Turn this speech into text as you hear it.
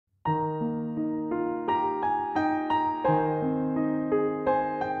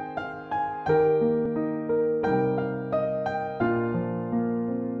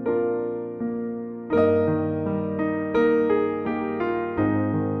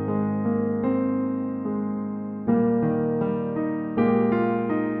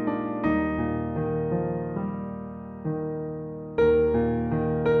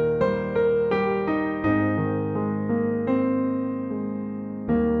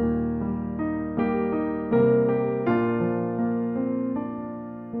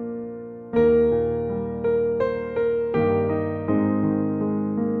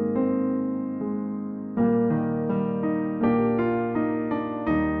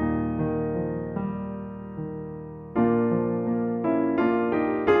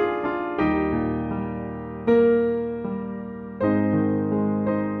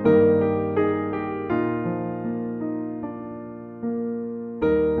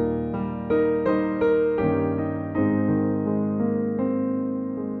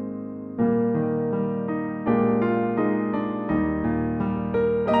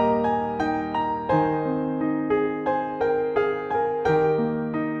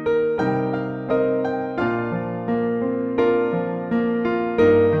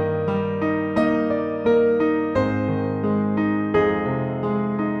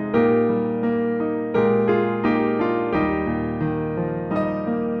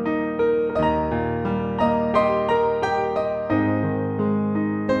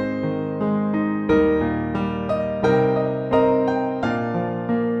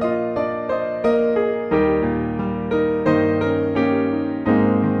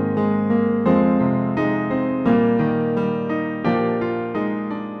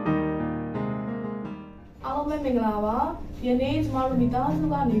နေ့ကျမတို့မိသားစု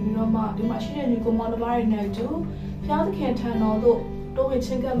ကနေပြီးတော့မှဒီမှာရှိတဲ့ညီကိုမောင်နှမတွေနဲ့အတူဖျားသခင်ထံတော်သို့တိုးဝင်ချ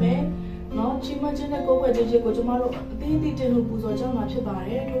င်းကပ်မယ်နော်ချီးမွမ်းခြင်းနဲ့ကိုယ်ွယ်ခြင်းကိုကျမတို့အသီးသီးတင်လို့ပူဇော်ကြမှာဖြစ်ပါတ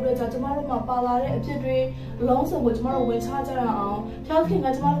ယ်ထို့အတွက်ကြောင့်ကျမတို့မှာပါလာတဲ့အဖြစ်တွေအလုံးစုံကိုကျမတို့ဝင်ချကြရအောင်ဖျားသခင်က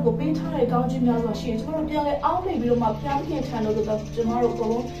ကျမတို့ကိုပေးထားတဲ့ကောင်းချီးများစွာရှိတယ်ကျမတို့ပြန်လဲအောင်းနေပြီးတော့မှဖျားသခင်ထံတော်သို့ကျမတို့အကု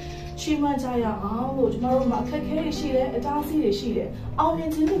န်လုံးချီးမွမ်းကြရအောင်လို့ကျမတို့မှာအခက်အခဲတွေရှိတယ်အတားအဆီးတွေရှိတယ်အောင်မြ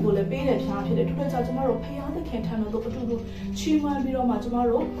င်ခြင်းတွေကိုလည်းပေးတဲ့ဖျားဖြစ်တယ်ထို့အတွက်ကြောင့်ကျမတို့ဖျားသခင်ထံတော်သို့အတူတူချီးမွမ်းပြီးတော့မှကျမ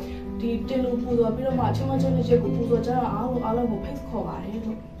တို့ဒီတင်လို့ပူဇော်ပြီးတော့မှချီးမွမ်းခြင်းတွေကိုပူဇော်ကြရအောင်လို့အားလုံးကိုဖိတ်ခေါ်ပါတယ်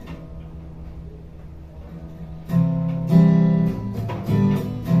လို့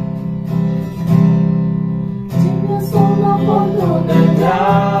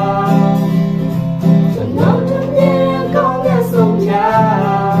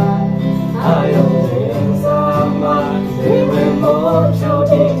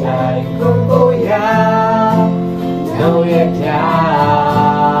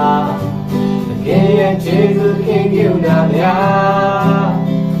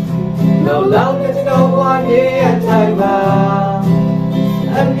No longer to know what day and time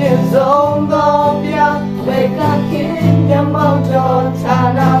I'm in zone of ya wake up in the mountain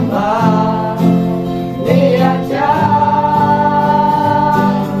Tanama Neacha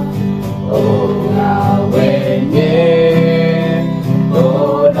Oh now when ye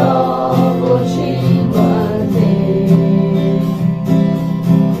Oh no she was there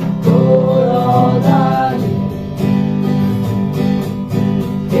Oh no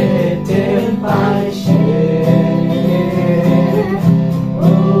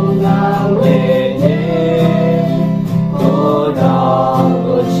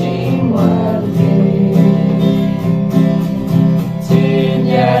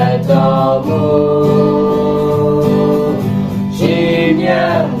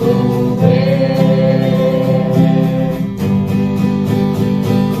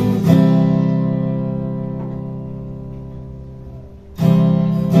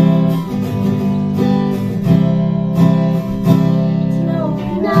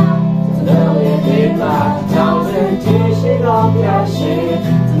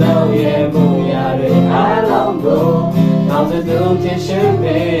No, yeah, Muyari, I long go. Now the duty should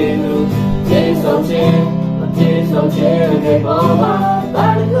be new. Days of change, they go on.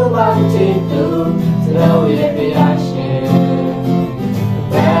 But the one to do. No, yeah, be a shame.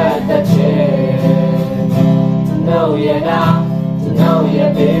 Bad the change. No, yeah, now. No,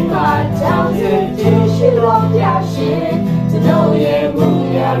 yeah, be my town. The she love ya shit. No, yeah,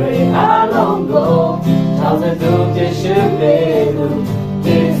 Muyari, I long go. Now the duty should be new.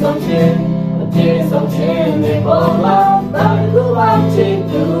 Days of change, they go on. But the one to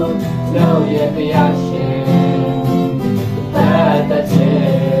do. No, yeah, be a shame. Bad the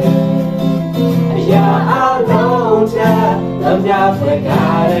change. Yeah, I know that. Love ya, break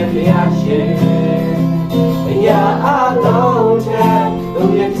out and be a shame. Yeah, I know that.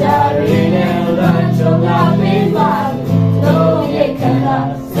 Don't get tired and learn to not be mine. No, you cannot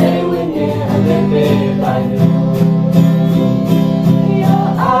say when you have been made by you. Yeah,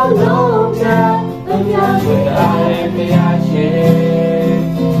 I know that. Don't get tired and be a shame.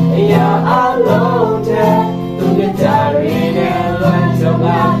 Yeah, I know that. Don't get tired and learn to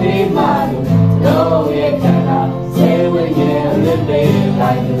not be mine. No, you cannot say when you have been made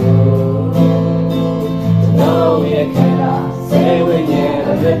by you. No, you cannot say when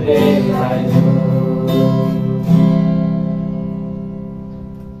you're living right now.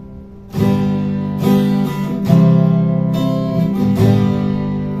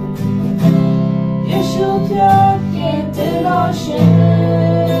 You should just get in ocean.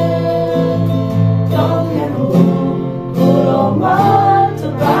 Don't get home, put on my to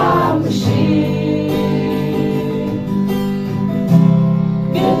buy machine.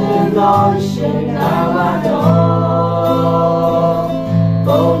 Get in ocean, now I know.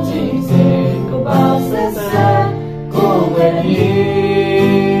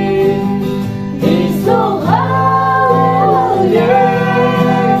 He's so hallelujah,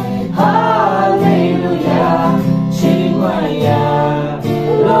 hallelujah, Chimaya,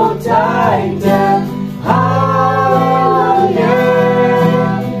 low tide, hallelujah,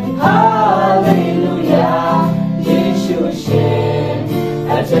 hallelujah, Yeshua shin,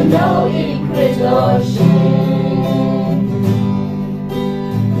 at a no great ocean,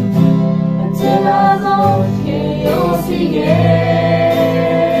 until I love you, see it.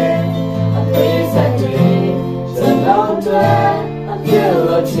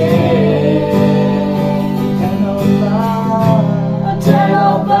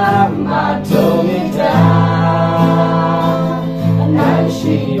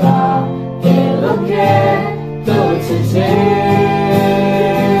 Shiva, look at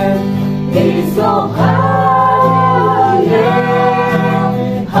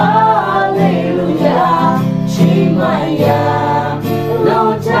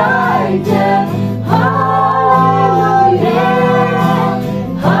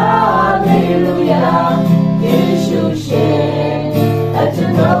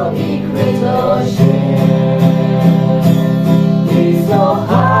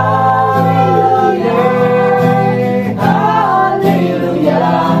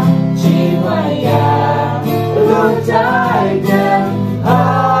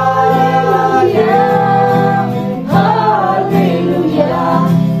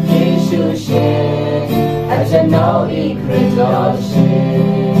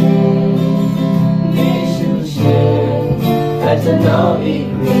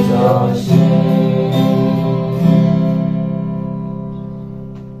别做事。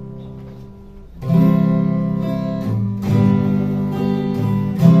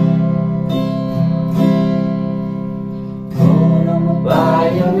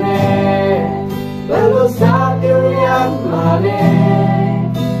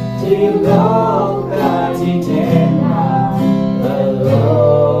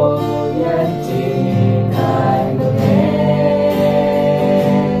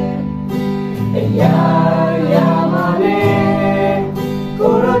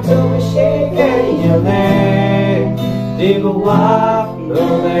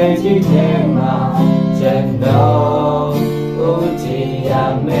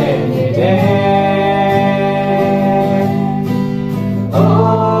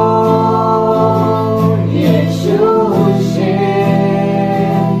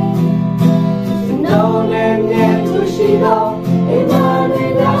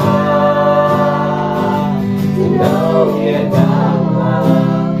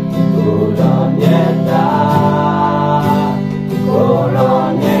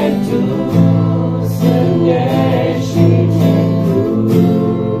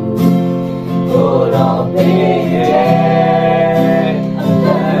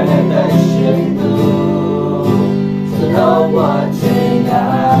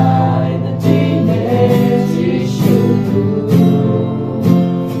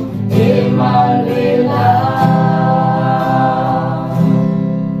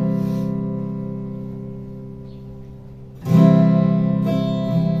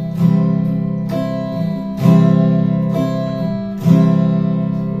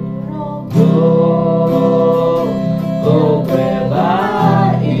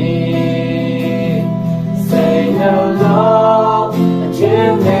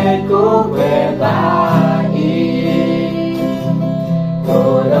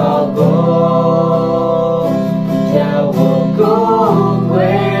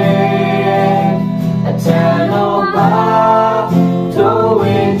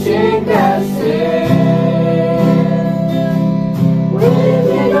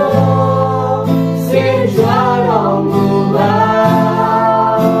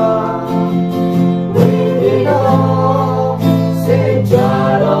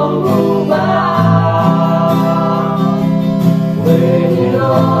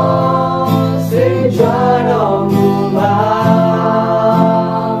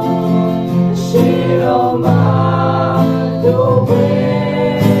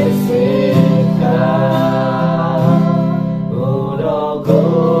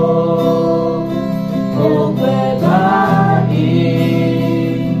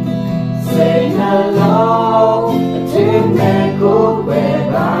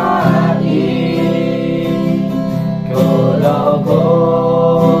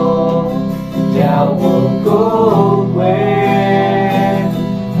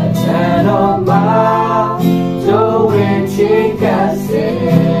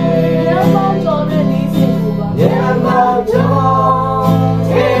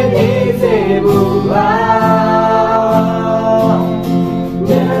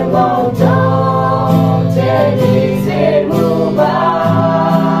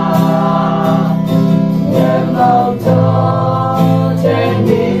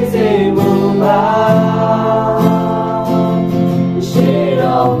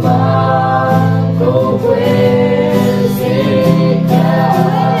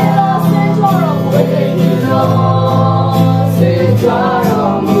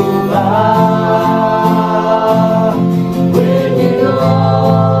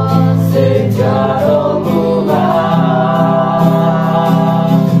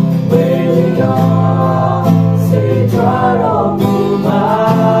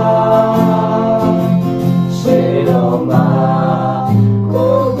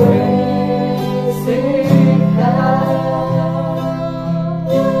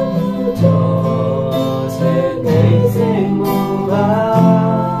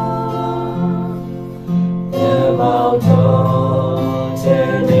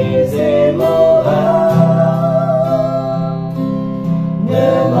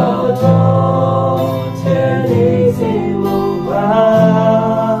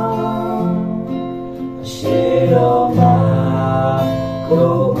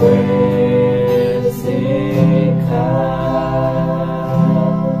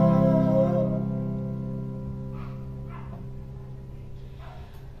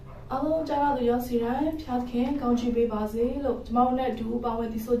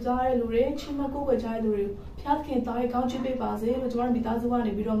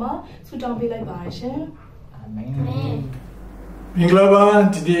Amen.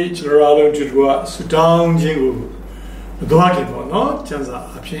 Minglaba today General Judua Sudan Jingu Dwaki no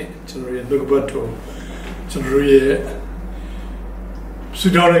Janza Api General Dugato General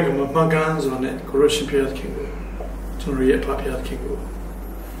Sudan Magans on it Corruption Piat Kingu General Papiat Kingu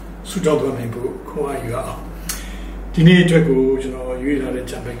Sudan Domingo Kwa you are Dini Jago you are the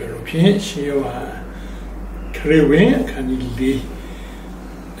jumping European she are Caribbean can you leave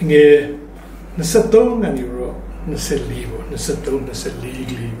Nasaton and Europe Nasalivo, Nasaton,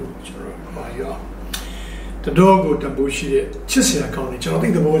 Nasaligo, Jero, the dog would ambushi, Chisia County, I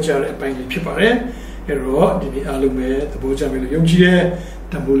think the Boja at Bangi Pipare, Hero, Dini Alume, the Boja Miluyongi,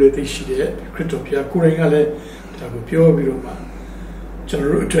 Tambule Tishide, Critopia, Kuringale, Tabupio, Biroma,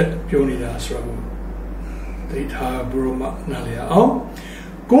 General Pionida, Srago, the Ita Buroma Nalia.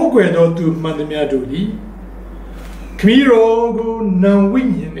 Go Guedo to Mandamia Dudi, Camiro go now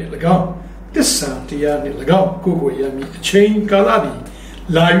winning it like this Santia Nilagam, Gogo Yami, Chain Galabi,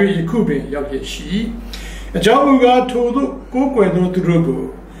 Live Yakubin Yashi, a Jamuga Todo, Gogo to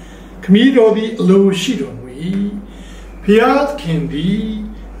Rogo, Camido the low shidon we, Piat can be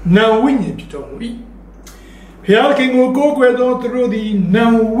now winning Piton we, Piat can go Gogo to Rodi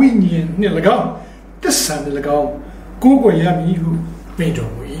now winning Nilagam, this San Nilagam, Gogo Yami who made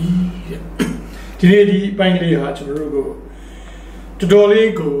on we. Today, Bangli Hacharugo, to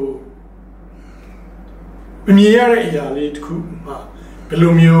Dolly go. Miara Yali to Kuma,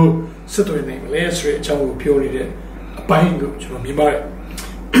 Belumio, Sato name, let's read Chamu Purely, a bingo to Mimari.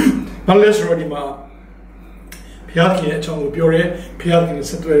 Unless Rodima Piatki at Chamu Pure, Piatki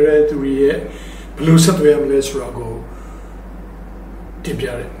Sato to read Blue Sato less Rago,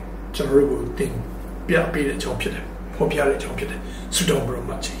 Timpiare, Charugo, Tim, Piapi, Champion, Popiare, Champion, Sudombro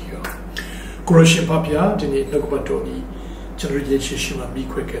Machi. Kuroshin Papia, Dini Nokubatoni, Charuji Shishima, be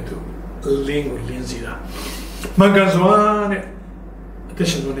quick to Lingo Linzira. Magazwan,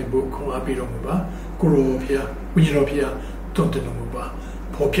 additional book, Abiromuba, Kuropia, Winopia, Tontenomuba,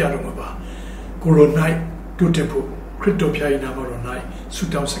 Popianomuba, Kuro night, two temple, Cryptopia in Amaro night,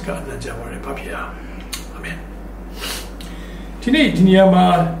 Sutam Saka and Jaware Papia. Amen. Tini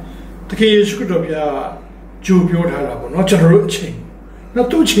Diniama, the case Cryptopia, Jew Biot not general chain, not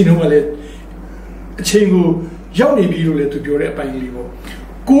two chain wallet. Chingu, Yoni Biru to Bure Panglivo,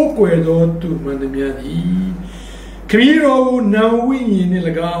 Go Guedo to Mandamiani, Camiro now winning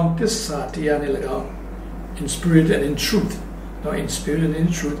Nilagam, this Satia Nilagam, in spirit and in truth, not in spirit and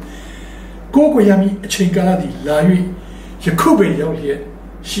in truth. Go Yami, Chingaladi, Lavi, Yakube out here,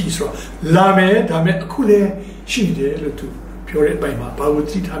 she's raw, Lame, Dame, Kule, she did to Pure by my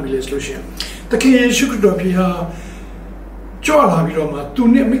Bawuti Tamiles Lucian. The King Shukudopia, Joala Viroma, do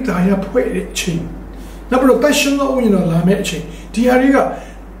not make the higher poet chain. Number of passion, la matching. Diariga,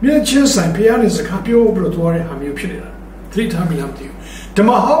 mere chance and pianist a capio brotore, Hamupina. 3 times love you. The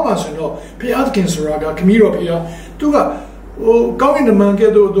Mahamas, Piatkins Raga, Camiro Pia, Tuga, going the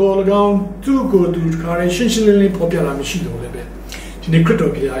Mangedo, Dolagown, too good to carry, essentially popular machine or lebe. The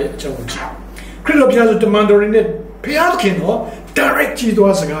Critopia, Jamuchi. Critopia the mandarin, Piatkin, direct to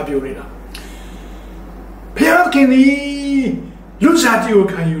us a gabiorina. Piatkin, lose at you,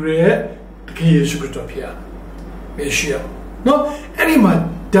 can you read? He is Cryptopia. Asia. No, any man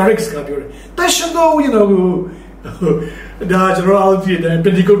directs Gabriel. That's no, the generality, the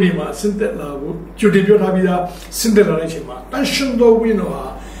Penticodima, Sintella, Judibio Habida, Sintella Regima. That's no,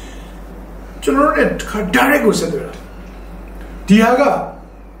 General direct was said. Diaga.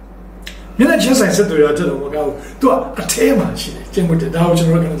 Mina just I said to her, to a tema, she, Jimwood, now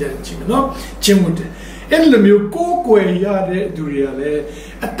General Jim, no, Jimwood. En le mio coque yade duriale,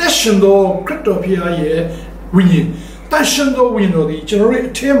 attachando Cryptopia winning. Tashando window the general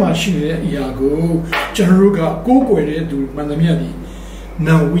tema shine Iago, Generuga, coque do Mandamiani.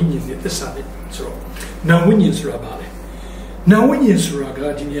 Now winning the summit. So now winning Surabale. Now winning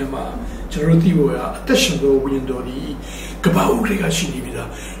Suraga, Diniama, Generativoa, attachando window the Gabauriga Shinibida.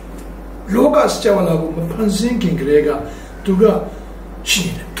 Logas Javala, Pansinking Grega, Tuga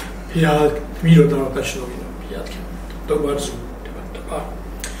Shin. Here. Miro da passion Piatkin. Towards Tapa.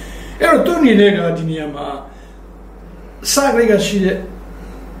 Erotoni nega diniama Sagrega Shide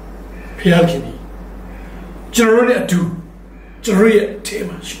Pialkini. Generally a two. Generally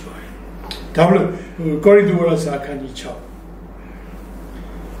tema Shibai. Double corridor Sakani Chow.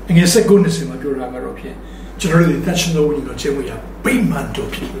 And a secondness in my European. Generally, that's no window, Jemuya, Bayman to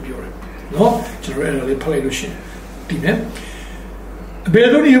people. No, generally, Paladushin. Dinner.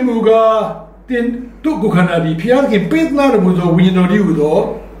 Bedoni Muga. Then took Gukanadi, Piarki, Pitna, Mudo, we know you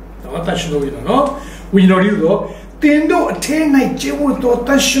though. No, touch no, no, we know you though. Then do a 10 night Jemuto,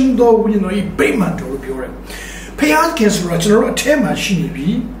 Tashundo, we know, payment to Pure. Payas Kensra General Tema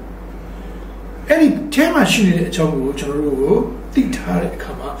Shinibi. Any Tema Shini Jungle General, Titare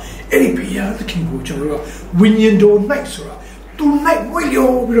Kama, any Pia the King General, Winyan do Nixra. Tonight, will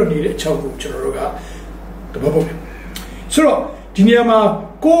you need a Jungle General? The bubble. So,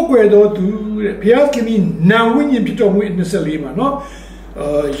 Tiniama, go where do Pia can mean now when you put on witness Salima, no?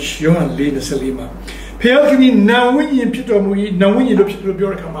 Yohan Lena Salima. Pia can mean now when you put on now when you look at the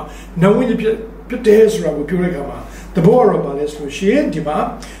Burekama, now when you put the Ezra with Burekama, the Bora Bales, she ain't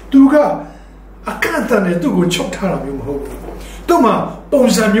Dima, Tuga. I can't tell you to go chop Taram home. Toma,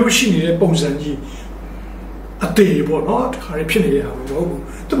 Bonzan Yoshini, Bonzani. A day, but not Harry Pinny,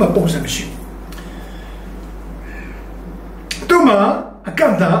 Toma Bonzan Shi. Toma, I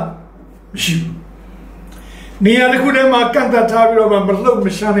can't tell you. Near the Kudema can't tell you about Merlot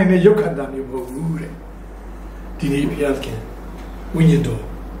Machine and Yokandan, you go. Dini Pialkin, Window.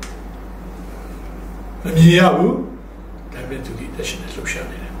 And Yabu, I meant to eat the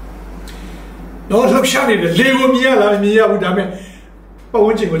Shannon. No, look shiny, the Lego Miala, Mia would have been. But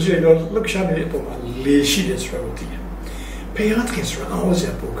when you look shiny, Leshi is rebellion. Pay out against her, I was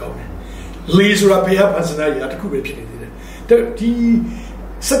a book of it. Laser pay up as an idea to repeat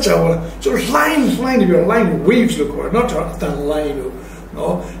it. Such a sort of line waves look or not a line,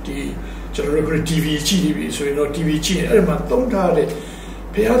 no, the general TV, so you know, TVG, and don't have it.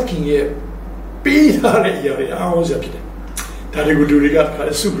 Pay out king here, be that I was a pit. That I would do regard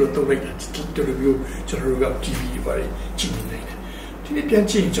a super to make that to review General TV by Jimmy Lane. TV can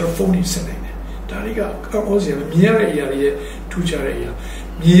change your phone is sending. Tariga, Ozia, Miara area, 2 Jarea,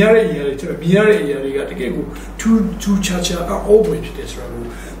 Miara area, the game, 2 Chacha are always this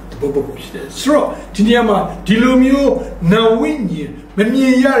room. The Bobo so, Tiniama, Dilumio, now win ye,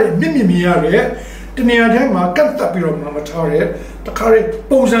 Mimiare, Mimiare, the Niadema, Cantapiro Mamatare, the current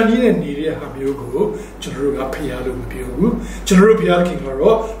Bozani and Nidia Hamugo, General Piado Piogu, General Piaking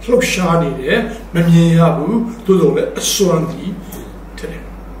Haro, Flokshani there, Mamiabu, Tudo, Swanti,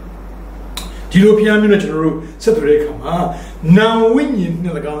 Tilopiamina General, Saturday now winning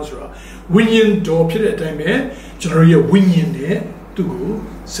Nilagansra, winning do period time, General winning there to go,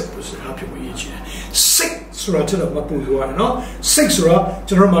 suppose happy with each. 6 Surah of Mapuwa, no? 6 Surah,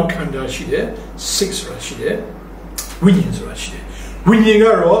 General Makanda Shide, 6 Surah Shide, winning Surah Shide. Winning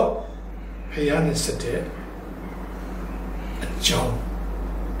Garo, Payane Sete, a John.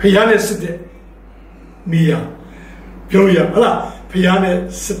 Payane Sete, Mia, Pioya, Allah, Payane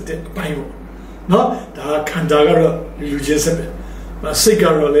Sete, Bible. No, the Kandagara, Lujesebe,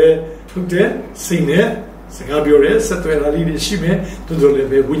 Masigaro, Hooked, Sine, Sagabiore, Satuela Lili Shime,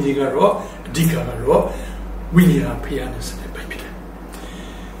 Tudole, winning Garo, Dicaro, winning a Payane Sete,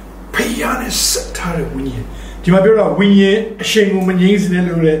 Payane Sete, winning. Timabura winning a shame woman is in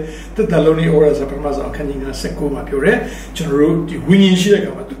the Taloni or as a Parmaza Canina Secoma Pure, General, the winning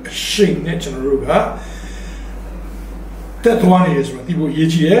Shigama, shame, General. That one is what people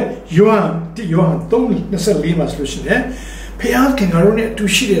year, Johan, don't necessarily must listen. Payout can only 2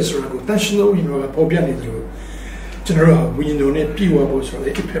 sheets or a national in a Pobiani. General, we know it, Pua was or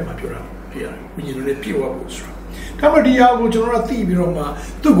the Pemapura. Here, we know it, Pua was. Tamadia, General Thibiroma,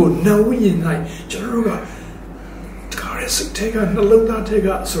 to go now winning night, General. Take a Nalunda take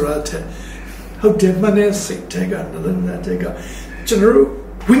a Surate. How did Manes take a Nalunda take a General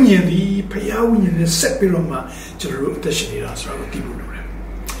winning the Paya winning the Sepiroma, General Teshira,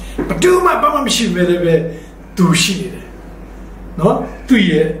 Tibu. But do my Bama machine very do she no 2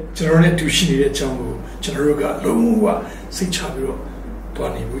 years, General 2 she Jango, General Lua, Say Chabiro,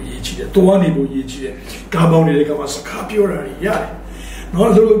 Tuanibu Yichi, Tuanibu Yichi, Gaboni de Kamasakapura, Yai.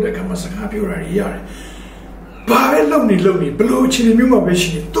 Not look the Kamasakapura, Yai. By lonely, below Chili Muma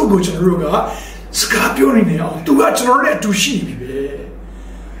Beshi, Togo Ruga, Scapioni now, to watch or to she.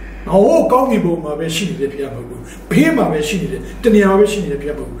 Oh, call me boom, my machine, the Piabu, pay my machine, the Nia machine, the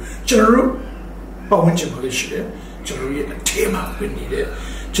Piabu, General, Pawancha Malaysia, General Tema, we need it,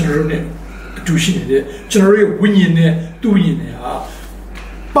 General to she, General winning, doing there,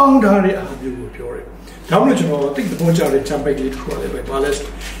 bound Harry, you will pure. Down, I think the Boja Champa by Ballast,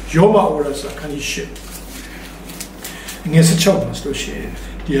 Yoma orders a condition. Against a child must do she.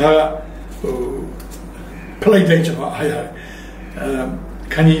 The play danger,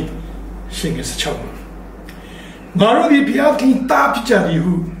 can he sing as a child? Maru Piaki Tapijari,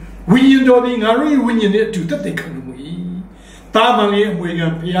 who winning doing Ari winning it to that they can we. Tamali and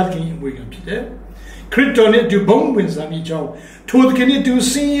Wigan Piaki and Wigan Peter. Krypton it to bone wins on each other. Told can it to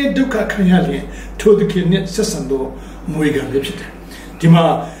see Duca Kanyali, told the kid Sessando, Wigan Lipsit.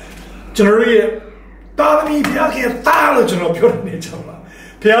 Dima General. Tami Piaki, Talo General Pure Nature.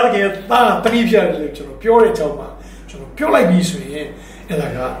 ဖျားခင်သားတတိပြရတယ်လို့ကျွန်တော်ပြောတဲ့အကြောင်းမှာကျွန်တော်ပြောလိုက်ပြီးဆိုရင်အဲ့ဒါ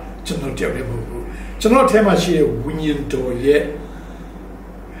ကကျွန်တော်တယောက်တည်းမဟုတ်ဘူးကျွန်တော်ထဲမှာရှိတဲ့ဝိညာဉ်တော်ရဲ့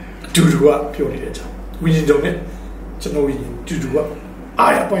အတူတူကပြောနေတဲ့အကြောင်းဝိညာဉ်တော်နဲ့ကျွန်တော်ဝိညာဉ်တူတူက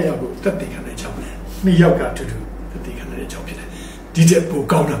အားရပါရဖို့တက်တည်ခံတဲ့အကြောင်းနှစ်ယောက်ကတူတူတက်တည်ခံတဲ့အကြောင်းဖြစ်တယ်ဒီတဲ့ပို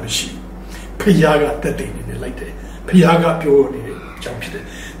ကောင်းတာမရှိဖျားကတက်တည်နေလိုက်တယ်ဖျားကပြောနေတဲ့အကြောင်းဖြစ်တယ်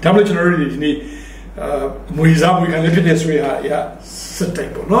ဒါမှမဟုတ်ကျွန်တော်တို့ဒီနေ့မွေစားမွေခံလည်းဖြစ်တဲ့ဆွေဟာအရာစစ်တို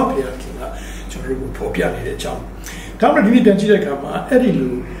က်ပေါ့နော်ဖျားခင်ကကျွန်တော်တို့ပေါ်ပြနေတဲ့အကြောင်းဒါမှမဟုတ်ဒီနေ့ပြန်ကြည့်တဲ့အခါမှာအဲ့ဒီ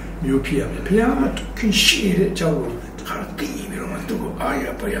လိုမျိုးဖြစ်ရမယ်ဖျားကခင်ရှိတဲ့အကြောင်းကိုတခါတည်ပြီးတော့မှသူ့ကိုအားရ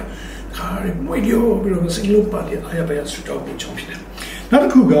ပါရခါရမွေရောပြီးတော့စိတ်လုံးပါလေအားရပါရဆွတောင်းဖို့ကြောင်းဖြစ်တယ်နောက်တ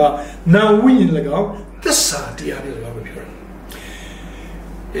စ်ခုကနာဝိညာဉ်၎င်းသစ္စာတရားတွေ၎င်းပြောတယ်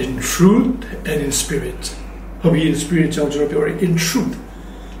in truth and in spirit ဟုတ်ပြီ in spirit ကြောင့်ကျွန်တော်ပြောရ in truth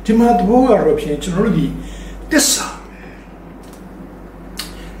ဒီမှာတော့ကတော့ဖြစ်ကျွန်တော်တို့ဒီသစ္စာ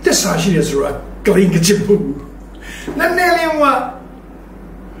ရှိတယ်ဆိုတာကလင်ကချစ်ဖို့နည်းနည်းလေးမှ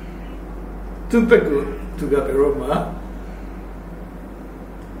သူ့ဘက်ကသူကပြောမှာ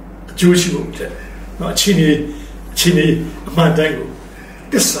အကျိုးရှိဖို့တဲ့နော်အချင်းကြီးအမှန်တိုင်းကို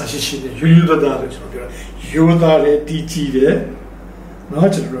သစ္စာရှိတယ်ရိုးသားသားလို့ကျွန်တော်ပြောတာရိုးသားတယ်တည်ကြည်တယ်နော်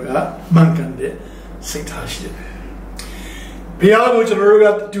ကျွန်တော်တို့ကမှန်ကန်တဲ့စိတ်ထားရှိတယ်ဘုရားကိုကျွန်တော်တို့က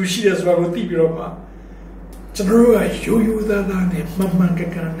တူရှိတယ်ဆိုတာကိုသိပြီးတော့မှကျွန်တော်တို့ကရိုးသားသားနဲ့မှန်က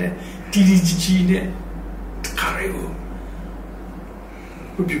န်ကန်နဲ့တည်ကြည်နဲ့ခါရီကို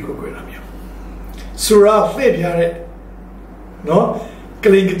ဘုရားကိုလာမြေဆိုရာဖေးပြရတဲ့နော်က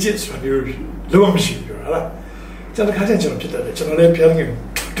လင်ကချစ်ဆိုတာမျိုးလုံးဝမရှိဘူးပြောလားကျွန်တော်ခါကျကျွန်တော်ဖြစ်တယ်ကျွန်တော်လည်းဖျားငယ်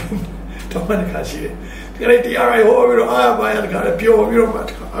တော့မှန်ခါရှိတယ်ဒီလိုတရားရဟောပြီးတော့အားပါရတခါလည်းပြောပြီးတော့မှ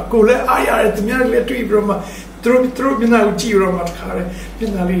ကိုလည်းအားရတယ်သူများလည်းတွေ့ပြီးတော့မှသူတို့မျက်နှာကိုကြည့်ပြီးတော့မှတခါလည်းမျ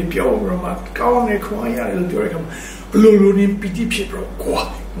က်နှာလေးပြောပြီးတော့မှကောင်းနေခွန်ရတယ်လို့ပြောရမှာဘလို့လို့နေပီတိဖြစ်တော့ကွာ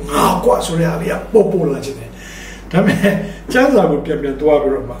ငါကွာဆိုရရပေါ်လာခြင်းတယ်ဒါပေမဲ့ကျမ်းစာကိုပြန်သွား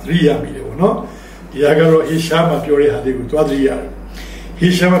ပြီးတော့မှသတိရမိတယ်ပေါ့နော်ဒီကတော့ဟေရှာမှာပြောတဲ့ဟာလေးကိုသွားသတိရတယ်ဟေ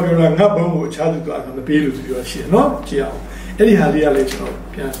ရှာမှာပြောတာငါဘုံကိုအခြားသူကအမပေးလို့သူပြောရှိတယ်နော်ကြည့်အောင်အဲ့ဒီဟာလေးကလည်းကျွန်တော်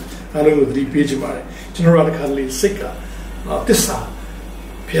ပြန်အားလုံးကိုသတိပေးချင်ပါတယ်ကျွန်တော်တို့ကတခါလေးစိတ်ကသစ္စာ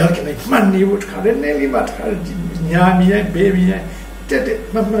ဖျားကနေမှန်နေဖို့တခါလေးနေလေးပါတခါညာမြဲဘေးမြဲတက်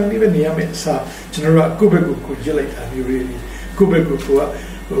မှန်လေးပဲနေရမယ်အစားကျွန်တော်တို့ကကိုယ့်ဘက်ကိုရစ်လိုက်တာမျိုးလေးကိုယ့်ဘက်ကိုဟို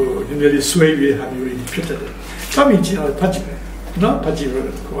နည်းနည်းလေးဆွဲရဟာမျိုးလေးဖြစ်တယ်။ဘာမှကြည့်အောင်ဖတ်ကြည့်မယ်နော်ဖတ်ကြည့်လို့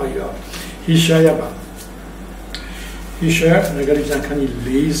ကိုယ်ရောဟိရှာယပါဟိရှာယငါကလေးစံခန်းကြီး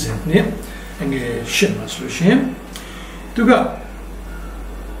40နဲ့အငယ်ရှင်းမှာဆိုရှင်သူက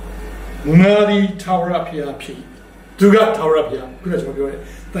ငါဒီထာဝရဘုရားဖြစ်သူကထာဝရဘုရားခုနကကျွန်တော်ပြောတဲ့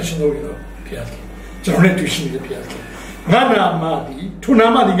တန်ရှင်တော်ကြီးတော့ဘုရားကျွန်တော်လည်းတွေ့ရှိနေတဲ့ဘုရားငါနာမဒီထိုနာ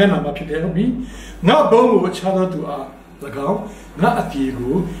မဒီငါနာမဖြစ်တယ်ဟုတ်ပြီငါဘုံကိုအခြားသောသူအား၎င်းငါအပြေ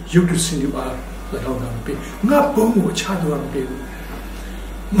ကိုယုတ်တုစင်သူအား၎င်းကမပေးငါဘုံကိုအခြားသူအားမပေးဘူး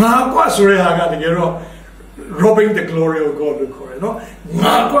ငါကွာဆိုရဟာကတကယ်တော့ robbing the glory of God လို့ခေါ်တယ်နော်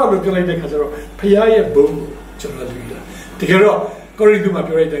ငါကွာလို့ပြောလိုက်တဲ့ခါကျတော့ဘုရားရဲ့ဘုံကိုကျွန်တော်တွေ့တာတကယ်တော့ကိုရိန္သုမှာ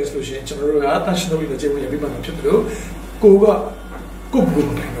ပြောလိုက်တဲ့ဆိုရှင်ကျွန်တော်တို့ကတန်ရှင်တော်ကြီးနဲ့ကျေးဇူးရပြီးမှဖြစ်တယ်လို့ကိုကကိုဘုံ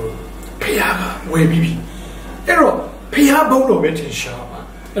တိုင်းတော့ဘုရားကဝယ်ပြီးပြီအဲ့တော့ဘုရားဘုံတော်ပဲထင်ရှားပါ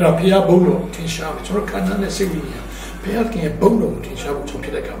အဲ့တော့ဘုရားဘုံတော်ထင်ရှားပါကျွန်တော်ခန္ဓာနဲ့စိတ်ဝိညာဉ်ဘုရားကဘုံတော်ကိုထင်ရှားဖို့ဆုံးဖြ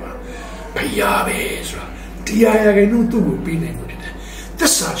စ်တဲ့အခါမှာဘုရားပဲဆိုတာတရားရခိုင်တော့သူ့ကိုပြီးနိုင်လို့ဖြစ်တယ်သ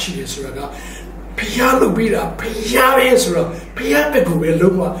စ္စာရှိတယ်ဆိုတာကဘုရားလုပ်ပြီးတာဘုရားပဲဆိုတော့ဘုရားဘက်ကိုပဲ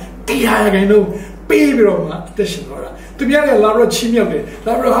လုံးဝတရားရခိုင်တော့ပေးပြီးတော့မှအသက်ရှင်တော့တာသူများကလာတော့ချီးမြှောက်တယ်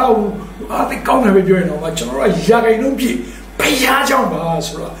လာတော့ဟာအားသိကောင်းတယ်ပဲပြောရင်တော့ကျွန်တော်ကရာခိုင်နှုန်းပြည့်ဘုရားကြောင့်ပါ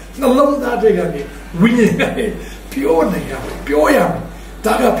ဆိုတော့နှလုံးသားတွေကနေဝိညာဉ်နဲ့ပြောနေရပြောရမယ်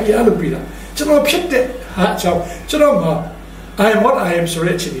ဒါကဘုရားလုပ်ပြီးတာကျွန်တော်ဖြစ်တဲ့ဟာကြောင့်ကျွန်တော်က I am what I am ဆို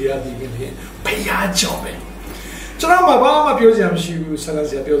တဲ့ချင်းရာဒီမင်းဘုရားကြောင့်ပဲကျွန်တော်မှဘာမှပြောစရာမရှိဘူးဆန္ဒ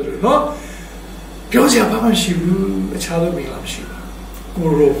စရာပြောတယ်နော်ပြောစရာဘာမှမရှိဘူးအခြားလို့မလားမရှိဘူးကို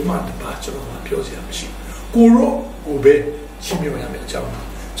ရောမှတ်ပါကျွန်တော်မှပြောစရာမရှိဘူးကိုရောကိုပဲရှင်းပြရမယ်အကြောင်း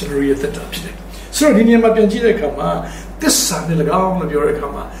ကျွန်တော်ရဲ့သက်တာဖြစ်တယ်ဆိုတော့ဒီနေရာမှာပြန်ကြည့်တဲ့အခါမှာသစ္စာနဲ့၎င်းလို့ပြောတဲ့အခါ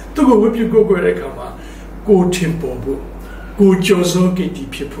မှာသူ့ကိုဝိပုကိုကိုတဲ့အခါမှာကိုထင်ပေါ်ဖို့ကိုကြော်စိုးကိတ္တိ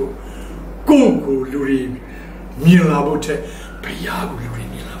ဖြစ်ဖို့ကိုလူတွေမြင်လာဖို့တဲ့ဘုရားကိုလူတွေ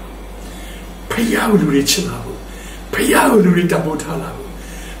မြင်လာဖို့ဘုရားကိုလူတွေချစ်လာဖို့ဘုရားကိုလူတွေတတ်ဖို့ထားလာဖို့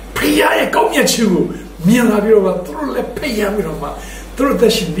ဘုရားရဲ့ကောင်းမြတ်ခြင်းကိုမြင်လာပြီးတော့သူတို့လည်းဖျက်ပြီးတော့မှသူတို့သ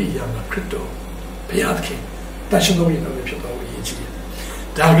က်ရှင်နေရမှာခရစ်တော်ဘုရားသခင်တန်ရှင်တော်ရဲ့နာမဖြစ်တော်ကိုယဉ်ကျေးတယ်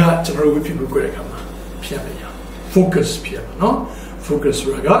ဒါကကျွန်တော်တို့ဝိပုကိုကိုတဲ့အခါမှာဖြစ်ရမယ် focus ဖြစ်ရမယ်နော် focus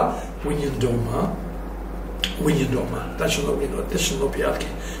ကဝိညာဉ်တော်မှာတန်ရှင်တော်ရဲ့တန်ရှင်တော်ဘုရားသခ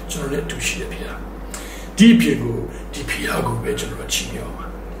င်ကျွန်တော်လည်းတူရှိတဲ့ဘုရားဒီဖြစ်ကိုဒီဘုရားကိုပဲကျွန်တော်ချီးမြှောက်ပါ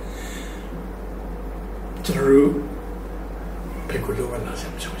저를 배고로 만나서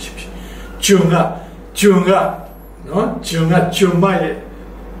정신이 중아 주마의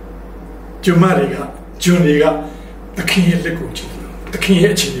주마리가 준이가 특히의 레고지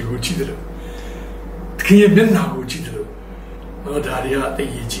특히의 진이고 지들 특히의 맨나고 지들 다리야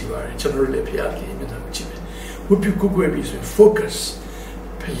대이지와 저를 레피아기 맨나고 지들 우피 구구에 비해서 포커스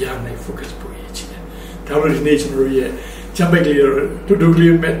배양의 포커스 보이지 다른 네이처로의 잠백리를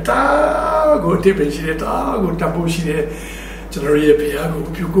두둑리 메타고 대변시에 다고 담보시에 저를 배하고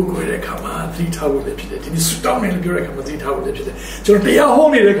우피 구구에 가마 뒤타고 레피데 이 수다면을 비를 가마 뒤타고 레피데 저를 배야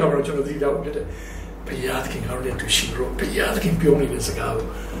혼이래 가마 저를 뒤타고 레피데 배야드킨 가르레 두시로 배야드킨 병이를 쓰가고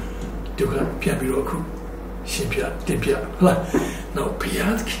누가 피아비로고 신피아 대피아 라 나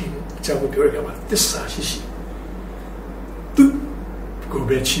배야드킨 자고 비를 가마 뜻사시시 뚜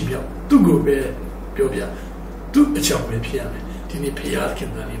고베 치며 뚜 고베 뼈비야 뚜 자고에 피하네 디니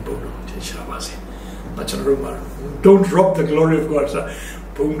배야드킨 나니 보노 제시라바세 마찬가지로 말 don't drop the glory of God 자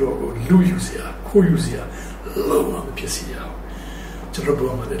봉도고 루유시야 코유시야 로마의 피시야 저를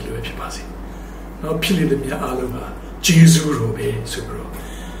보면 될 루에 피바세 필리드미아 알로가 제주로베 소로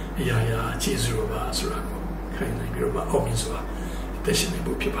야야 제주로바 소라고 카이나 비로바 오민소와 대신에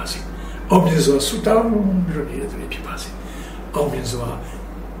뭐 피바시 오민소와 수다운 비로니에 피바시 오민소와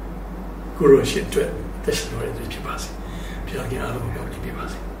그로시에 대신에 뭐 피바시 비하게 알로가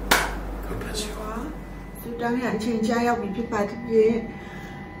피바시 그렇죠 수다는 안친자야 피바디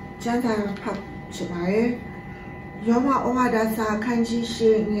잔다 밥 치바에 Yoma Owadasa Kanji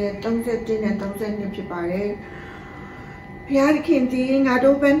Shing, Dongzin and Dongzin Pibare. Piarkinti,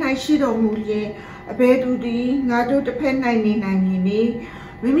 Nado Ben Nishido Muli, a bedudi, Nado the Pen 99,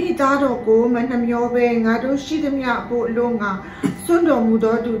 Mimi Dado go, Manam Yobe, Nado Shidamia Bo Longa, Sundo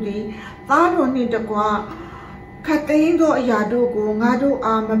Mudo Dudi, Dado Nidaqua, Kataingo Yadogo, Nado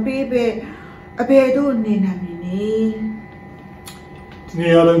Am a baby, a bedu Ninamini.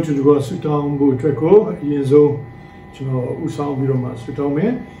 Nialam to go sit down, go Treco, Yenzo. 우상 비로만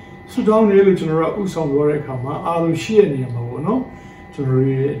수다음에 수다음에 저는 우상 거래 가마 아루 시에니야 뭐노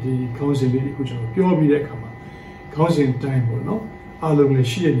저를 이 카운슬이 그 저는 뼈비래 가마 카운슬 타임 뭐노 아루를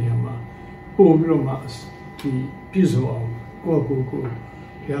시에니야 마 보비로만 이 비즈오 고고고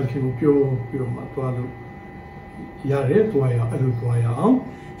배알키고 뼈 비로만 도와도 야래 도와야 아루 도와야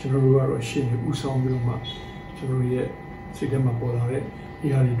저를 와로 시에 우상 비로만 저를 지금만 보라래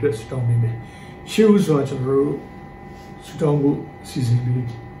이 하리 드레스 다음에 시우스와 저를 수동부 시즌이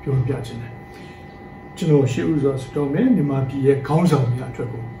표현되었네. 저는 시우자 수동에 니마비의 강성이야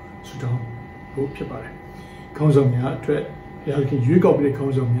되고 수동부 표발해. 강성이야 돼. 이렇게 유익업의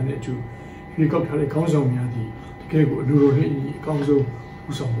강성이야 주 유익업의 강성이야디 그리고 루로의 강성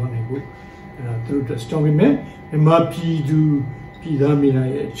우선관이고 들을 수동에 니마비도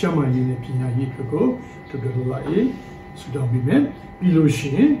비담이나의 chairman의 비냐이 되고 들을라이 수동이면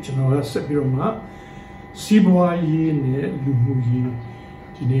빌로시에 저는 세비로마 시보아이네 루무이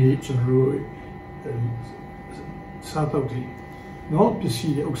디네 저로 사도디 노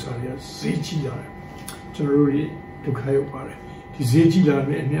비시의 옥사리아 세지야 저로리 독하여 바래 디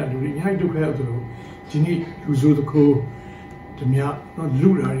세지라네 아니아루리 냐이 독하여도 디니 루조도코 드미야 노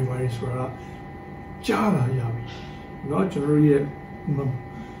루라리 바리스라 자라 야비 노 저로리의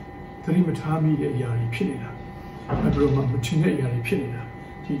드리마타미의 야리 피니다 아브로마 무친의 야리 피니다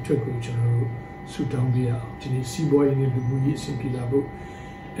디 트고 저로 수당비야 진이 시보이네 누구이 심피라고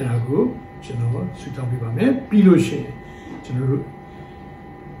에라고 저는 수당비밤에 빌로시 저는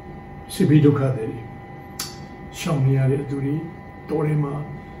시비도카데리 샤미야의 둘이 도레마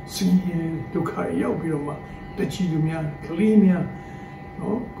신예 도카에 여기로마 대치두미야 클리미야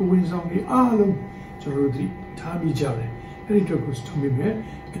고인상이 아름 저들이 다미자래 에리토고 스톰이메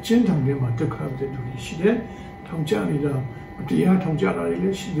젠당게마 도카데 둘이 시대 통자리라 어디야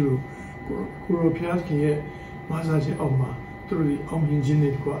통자라를 시들로 고로 피아스키의 마사지 엄마 들이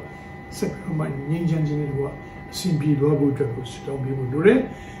엄hin진들과 색만 닌잔진들과 심비로하고 되고 수동비고 노래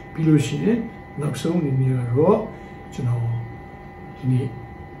빌로시네 낙성이니로 저는 이니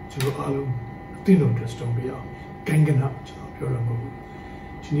저 알음 띠노 테스트비야 강가나 저 표현한 거고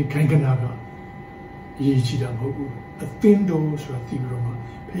진이 강가나가 이해지다 거고 띵도 스라티브로마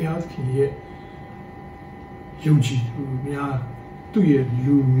피아스키의 용지야 두의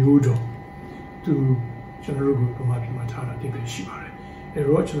루묘도 또 저를 그만큼만 잘하는 데 시발에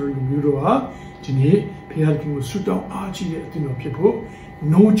에로 저를 루묘도와 진이 피아르킹을 수도 아지의 띵도 피고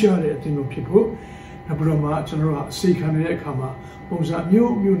노자의 띵도 피고 나브라마 저를 세칸의 가마 봉사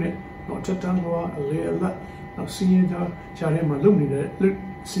묘묘네 어쨌든 거와 레라 naksinda jare ma lum ni de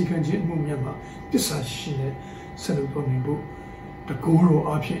sikanji mu myat ma tissa shin ne set up လုပ်နေဖို့တကိုးတော်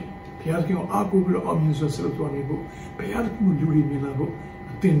အဖြစ် ဘုရားသခင်ကိုအားကိုးပြီးတော့အောင်မြင်စွာဆက်လုပ်သွားနိုင်ဖို့ဘုရားသခင်ကိုလူတွေမြင်လာဖို့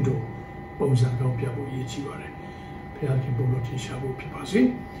အသင်တော်ပုံစံကောင်းပြဖို့ရည်ကြီးပါတယ်ဘုရားသခင်ပုံတော်ထင်ရှားဖို့ဖြစ်ပါစေ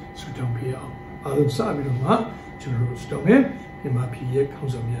ဆုတောင်းပေးအောင်အားလုံးစပြီးတော့မှကျွန်တော်တို့ဆုတောင်းမယ်မြန်မာပြည်ရဲ့ခေါ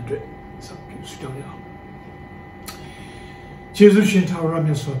င်းဆောင်များအတွက်ဆုတောင်းရအောင်ကျေးဇူးရှင်ထာဝရ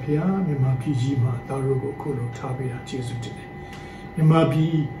မြတ်စွာဘုရားမြန်မာပြည်ကြီးမှာသားတို့ကိုအခုလိုထားပေးတာကျေးဇူးတင်တယ်မြန်မာပြ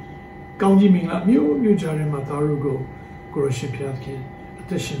ည်ကောင်းကြီးမင်္ဂလာမျိုးမျိုးကြားထဲမှာသားတို့ကိုကိုရရှင်ဘုရားသခင်အ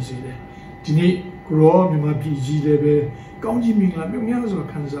သက်ရှင်စေတယ်ဒီနေ့ကိုရောမြန်မာပြည်ကြီးလည်းပဲကောင်းကြီးမင်္ဂလာမျိုးများစွာ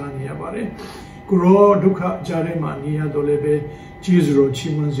ခံစားနေရပါတယ်ကိုရောဒုက္ခကြားထဲမှာနေရတော့လည်းပဲကျေးဇူးတော်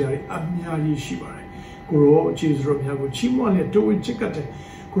ချီးမွမ်းစရာအများကြီးရှိပါတယ်ကိုရောကျေးဇူးတော်များကိုချီးမွမ်းတဲ့တိုးဝင်ချစ်ကတဲ့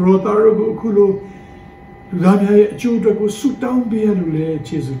ကိုရောသားတို့ကိုအခုလိုလူသားများရဲ့အကျိုးအတွက်ကိုဆုတောင်းပေးရလို့လည်း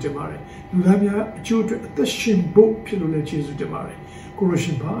ကျေးဇူးတင်ပါတယ်လူသားများအကျိုးအတွက်အသက်ရှင်ဖို့ဖြစ်လို့လည်းကျေးဇူးတင်ပါတယ်ကိုရရှ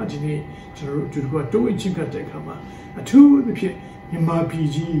င်ပါဒီနေ့ကျွန်တော်တို့ဒီကတိုးဝင်ချစ်ကတဲ့အခါမှာအထူးသဖြင့်မြန်မာပြည်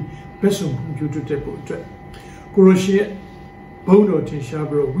ကြီးဘက်ဆုံးပြုတ်တဲ့ဖို့အတွက်ကိုရရှင်ရဲ့ဘုန်းတော်ထင်ရှား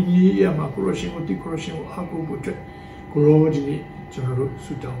ပြီးတော့ဝိညာဉ်ရေးမှာကိုရရှင်ကိုတိကိုရရှင်ကိုအားကိုးဖို့အတွက်ကိုရောဒီနေ့ကျွန်တော်တို့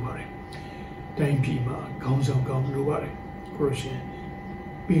ဆုတောင်းပါတယ်တိုင်းပြည်မှာခေါင်းဆောင်ကောင်းလိုပါတယ်ကိုရရှင်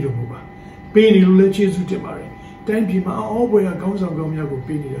ပြီးတော့ပါပေးနေလို့လည်းကျေးဇူးတင်ပါတယ်တိုင်းပြည်မှာအောဘွယ်ကခေါင်းဆောင်ကောင်းများကို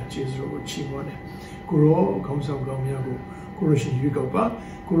ပေးနေတာကျေးဇူးတော်ကိုချီးမွမ်းတယ်ကိုရောခေါင်းဆောင်ကောင်းများကိုကိုရရှင်ရွေးကောက်ပါ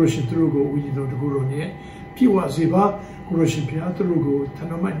ကိုရရှင်သူတို့ကိုဝိညာဉ်တော်တကူတော်နဲ့ပြည့်ဝစေပါကိုရရှင်ဘုရားသူတို့ကိုသ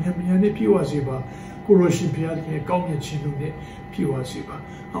နမညံမြန်နဲ့ပြည့်ဝစေပါကိုရရှင်ဘုရားရဲ့ကောင်းမြတ်ခြင်းတို့နဲ့ပြည့်ဝစေပါ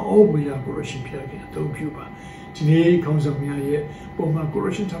အောဘွယ်ကကိုရရှင်ဘုရားရဲ့အသုံးပြုပါဒီနေ့ခေါင်းဆောင်များရဲ့ပုံမှန်ကိုရ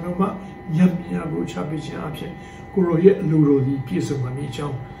ရှင်သနမညံမြန်ကိုချပေးခြင်းအဖြစ်ကိုရောရဲ့အလိုတော်ဒီပြည့်စုံပါမည်အကြော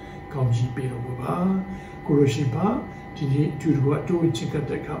င်းကောင်းကြီးပေးတော်မူပါကိုရရှင်ပါဒီနေ့သူတို့ကတိုးချစ်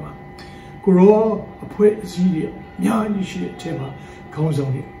တဲ့အခါမှာကိုရောအဖွဲ့အစည်းတွေအများကြီးရှိတဲ့အချိန်မှာခေါင်းဆော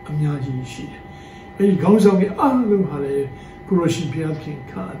င်တွေအများကြီးရှိတယ်အဲဒီခေါင်းဆောင်တွေအားလုံးဟာလည်းကိုရရှင်ဘုရားခင်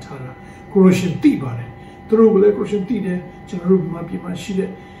ခန့်ထားတာကိုရရှင်သိပါတယ်သူတို့ကလည်းကိုရရှင်သိတယ်ကျွန်တော်တို့မှာပြည်မှာရှိတဲ့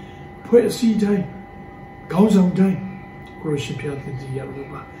အဖွဲ့အစည်းတိုင်းခေါင်းဆောင်တိုင်းကိုရရှင်ဘုရားခင်သိရလို့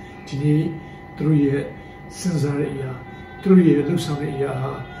ပါဒီနေ့သူတို့ရဲ့စဉ်းစားတဲ့အရာသူတို့ရဲ့လှုပ်ဆောင်တဲ့အရာ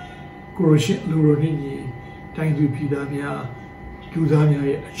ဟာကိုရရှင်လူတော်နဲ့ညီတိုင်းသူပြည်သားများလူသားများ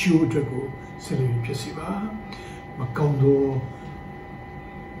ရဲ့အကျိုးအတွက်ကိုဆက်လက်ဖြစ်စေပါမကောင်းသော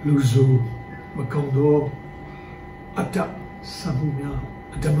လူစုမကောင်းသောအတ္တဆံမှုများ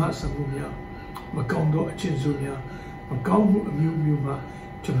အဓမ္မဆံမှုများမကောင်းသောအကျင့်စုများမကောင်းမှုအမျိုးမျိုးမှ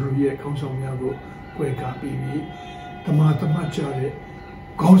ကျွန်တော်ရဲ့ခေါင်းဆောင်များကိုကွဲကားပြီးတမန်ကြတဲ့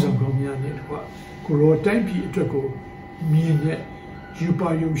ခေါင်းဆောင်ကောင်းများနဲ့တကွကိုရောတိုင်းပြည်အတွက်ကိုမြင်တဲ့ယူပါ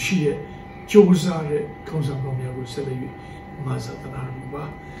ယုံရှိတဲ့ကြိုးစားတဲ့ခေါင်းဆောင်ကောင်းများကိုဆက်လက်၍မာသတနာမှုပါ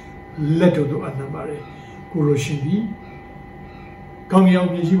လက်တော်တို့အနံပါတယ်ကိုရရှင်ဒီကောင်းရောင်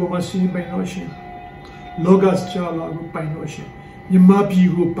မြေကြီးပေါ်မှာစီးပိုင်တော်ရှင်လောကစကြာလာကိုပိုင်တော်ရှင်မြမပြည်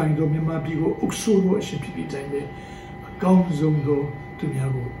ကိုပိုင်တော်မြမပြည်ကိုအုပ်စိုးတော်ရှင်ဖြစ်ပြီးတိုင်းပဲအကောင်းဆုံးသောသူများ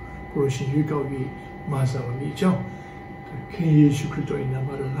ကိုကိုရရှင်ရွေးကောက်ပြီးမာသပါမိအကြောင်းခင်ယေရှုခရစ်တော်၏နာမ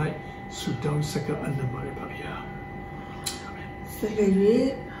တော်၌ဆုတောင်းဆက်ကအနံပါတယ်ပါဗျာအာမင်ဆက်လက်၍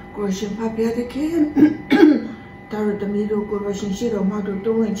ကိုရရှင်ဖပါပြတဲ့ခင်တာရတမီတို့ကိုရရှင်ရှိတော်မှာတို့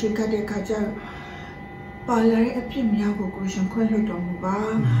တိုးဝင်ချင်းကတဲ့ခါကျပါလာတဲ့အဖြစ်များကိုကိုရှင်ခွင့်လွှတ်တော်မူပါ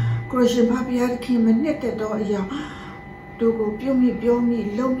ကိုရှင်ဖပါပြတဲ့ခင်မနဲ့တဲ့တော့အရာတို့ကိုပြုံးမိပြောမိ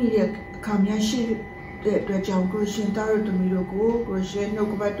လုံးမိတဲ့အခါများရှိတဲ့အတွက်ကြောင့်ကိုရှင်တာရတမီတို့ကိုရှင်နှုတ်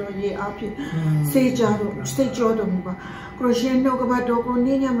ကပတ်တော်ရဲ့အဖြစ်စေကြတော့စိတ်ကြောတော်မူပါကိုရှင်နှုတ်ကပတ်တော်ကိုန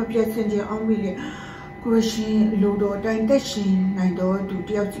ည်းညမပြတ်စင်ကြအောင်မိလေကိုရှင်လူတော်တိုင်းသက်ရှင်နိုင်တော်သူ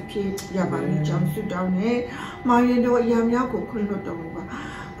တယောက်စီဖြစ်ရပါလိမ့်ကြောင်းဆုတောင်းနေမာရင်တော်အရာများကိုခွင့်လွှတ်တော်မူပါ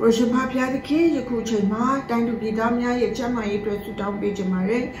ကိုရှင်ဖဖျားသခင်ယခုချိန်မှာတိုင်းသူပြည်သားများရဲ့ကျမ်းမာရေးအတွက်ဆုတောင်းပေးကြပါ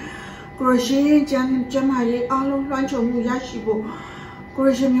ရယ်ကိုရှင်ကျမ်းမာရေးအားလုံးလွှမ်းခြုံမှုရရှိဖို့ကို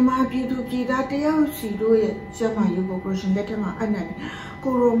ရှင်မြန်မာပြည်သူပြည်သားတယောက်စီတို့ရဲ့ကျမ်းမာရေးကိုကိုရှင်လက်ထက်မှာအနံ့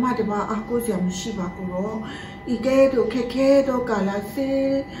ကိုရောမတပါအားကိုးစရာမရှိပါကိုရောဤကဲ့သို့ခက်ခဲသောကာလစေ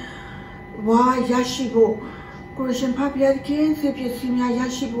ဝါရရှိဖို့ကိုရှင်ဖဖျားခင်စေဖြစ်စီများရ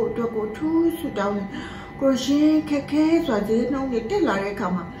ရှိဖို့အတွက်ကိုထူးဆုတောင်းနေကိုရှင်ခက်ခဲစွာဈေးနှုန်းတွေတက်လာတဲ့အခါ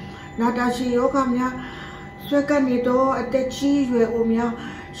မှာနာတာရှိယောဂများဆွဲကနေတော့အသက်ကြီးရွယ်အိုများ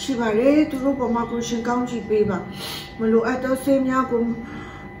ရှိပါရဲ့သူတို့ပေါ်မှာကိုရှင်ကောင်းချီးပေးပါမလိုအပ်သောဆေးများကို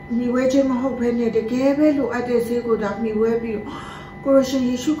မိဝဲခြင်းမဟုတ်ဘဲနဲ့တကယ်ပဲလိုအပ်တဲ့ဆေးကိုသာမိဝဲပြီးကိုရှင်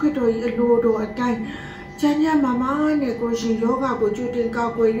ယေရှုခရစ်တော်၏အလိုတော်အတိုင်းချမ်းသာမာမာနဲ့ကိုရှင်ယောဂကိုကြွတင်ကော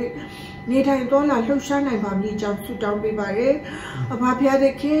က်ွယ်၍နေထိုင်တော်လာလှုပ်ရှားနိုင်ပါမည်ကြောင့်ဆုတောင်းပေးပါရယ်အဖဖျားသ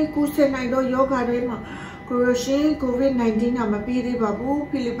ခင်ကူးစက်နိုင်သောယောဂတွေမှာကိုရှင် COVID-19 ကမပြီးသေးပါဘူး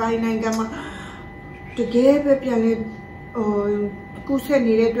ဖိလစ်ပိုင်နိုင်ငံမှာတကယ်ပဲပြန်လဲကူးစက်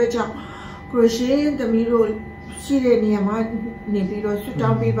နေတဲ့အတွက်ကြောင့်ကိုရှင်သမီးတို့ရှိတဲ့နေရာမှာ နေပြီးတော့ဆွတော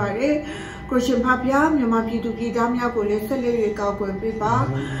င်းပေးပါတယ်ကိုရှင်ဖဗျာမြန်မာပြည်သူပြည်သားများကိုလည်းဆက်လက်၍ကောက်ွယ်ပေးပါ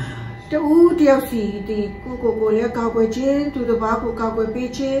တူတယောက်စီဒီကိုလည်းကောက်ွယ်ခြင်းသူတစ်ပါးကိုကောက်ွယ်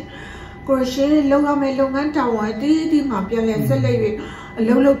ပေးခြင်းကိုရှင်လုံရမယ့်လုပ်ငန်းတာဝန်အသီးသီးမှာပြန်လည်ဆက်လက်၍အ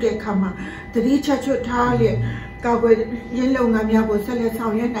လုပ်လုပ်တဲ့အခါမှာတတိချက်ချွတ်ထားလျက်ကောက်ွယ်ရင်းလုပ်ငန်းများကိုဆက်လက်ဆော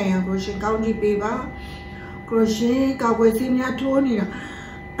င်ရွက်နိုင်ရန်ကိုရှင်ကောင်းချီးပေးပါကိုရှင်ကောက်ွယ်စီးများထိုးနေတာ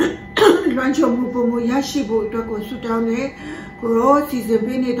လွမ်းချုံမှုပုံမှုရရှိဖို့အတွက်ကိုဆုတောင်းနေကိုရောစီစဉ်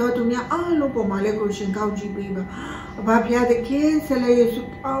ပေးနေတော့သူများအားလုံးပေါ်မှာလည်းကိုရှင်ကောင်းချီးပေးပါအဘဖျားသခင်ဆက်လက်ရဆု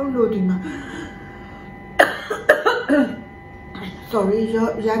တောင်းလို့ဒီမှာ sorry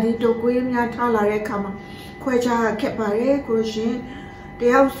ရာဒီတော့ကိုရများထားလာတဲ့အခါမှာခွဲခြားခက်ပါတယ်ကိုရှင်တ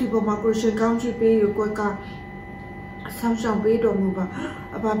ယောက်စီပေါ်မှာကိုရှင်ကောင်းချီးပေးရကိုကဆောင်းဆောင်ပေးတော်မူပါ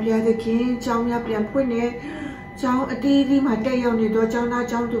အဘဖျားသခင်ကျောင်းများပြန်ဖွင့်နေကျောင်းအတီးဒီမှာတက်ရောက်နေတော့ကျောင်းသား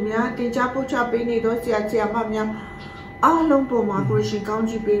ကျောင်းသူများတင် जा ပို့ချပေးနေတော့ဆရာမများအားလုံးပေါ်မှာကိုရှင်ကောင်း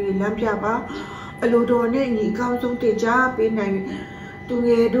ချီးပေးပြီးလမ်းပြပါအလိုတော်နဲ့ညီအကောင်းဆုံးတင် जा ပေးနိုင်သူင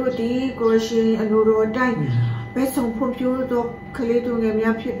ယ်တို့ဒီကိုရှင်အလိုတော်တိုင်းဘယ်ဆောင်ဖွံ့ဖြိုးတော့ကလေးသူငယ်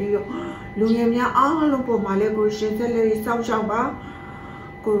များဖြစ်ပြီးတော့လူငယ်များအားလုံးပေါ်မှာလည်းကိုရှင်ဆက်လက်စောင့်ရှောက်ပါ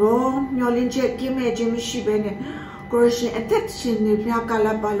ကိုရောမျောလင်းချက်ကင်းမဲ့ခြင်းမရှိဘဲနဲ့ကိုရှင်အသက်ရှင်နေပြက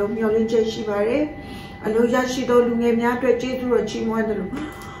လာပါလို့မျောလင်းချက်ရှိပါတယ်အလိုရရှိသောလူငယ်များအတွက်ကျေးဇူးတော်ချီးမွမ်းတယ်လို့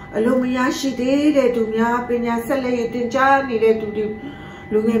အလိုမရရှိသေးတဲ့သူများပညာဆက်လက်ရတင်ကြားနေတဲ့သူတွေ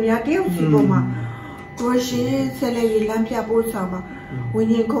လူငယ်များတယောက်စီပေါ်မှာကိုရှင်ဆက်လက်ရလမ်းပြဖို့ဆောင်ပါဝိ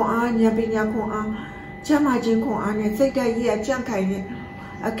ညာဉ်ခွန်အားဉာဏ်ပညာခွန်အားချမ်းသာခြင်းခွန်အားနဲ့စိတ်ဓာတ်ရည်အကြံ့ခိုင်တဲ့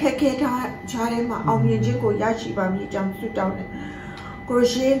အခက်ခဲထားခြားထဲမှာအောင်မြင်ခြင်းကိုရရှိပါမည်အကြောင်းဆုတောင်းတယ်ကို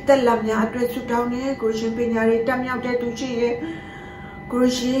ရှင်တက်လက်များအတွက်ဆုတောင်းတယ်ကိုရှင်ပညာရေးတက်မြောက်တဲ့သူရှိရဲ့ကို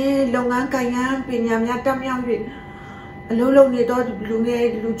ရှင်လုပ်ငန်းကိုင်ငန်းပညာများတက်မြောက်၍အလုံးလုံးနေတော့လူငယ်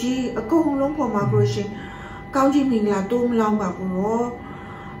လူကြီးအကုန်လုံးပေါ်မှာကိုရှင်ကောင်းချီးမင်္ဂလာတိုးမလောင်းပါဘူးရော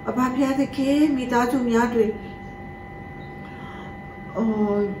အဘဖျားသခင်မိသားစုများတွေ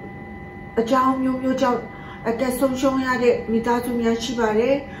အကြောင်းမျိုးကြောင့်အသက်ဆုံးရှုံးရတဲ့မိသားစုများရှိပါတ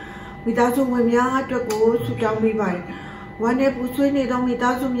ယ်မိသားစုဝင်များအတွက်ကိုဆုတောင်းပေးပါတယ်ဝမ်းနဲ့ပူဆွေးနေသောမိ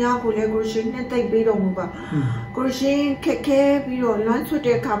သားစုများကိုလည်းကိုရှင်နဲ့တိုက်ပေးတော်မူပါကိုရှင်ခက်ခဲပြီးတော့လွမ်းဆွတ်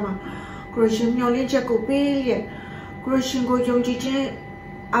တဲ့အခါမှာကိုရှင်မျှော်လင့်ချက်ကိုပေးလျက်ကိုရှင်ကိုယုံကြည်ခြင်း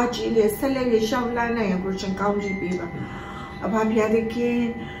အားကြီးလျက်ဆက်လက်ရှောက်လန်းနိုင်ကိုရှင်ကောင်းချီးပေးပါအဘဖျားသခင်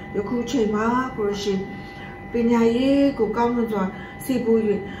ယခုချိန်မှာကိုရှင်ပညာရေးကိုကောင်းမွန်စွာစီပူ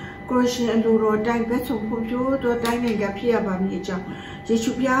၍ကိုရှင်အလိုတော်တိုင်းဘက်ဆုံးဖွံ့ဖြိုးသောတိုင်းနိုင်ငံဖြစ်ရပါမည်အကြောင်းယေ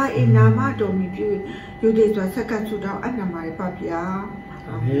ရှုဖျား၏နာမတော်မြည်ပြုယူသည်စွာဆက်ကပ်ဆုတောင်းအနံပါရပါဗျာ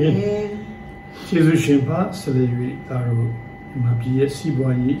အာမင်ယေရှုရှင်ပါဆလေ၍ဒါတို့ဒီမှာပြည့်ရဲ့စီး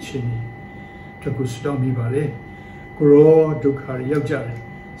ပွားရေးအခြေအနေတို့ကိုဆုတောင်းမိပါလေကိုရောဒုက္ခရောက်ကြတယ်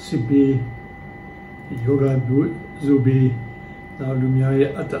စစ်ဘေးယောဂဒုဇူဘီနောက်လူများ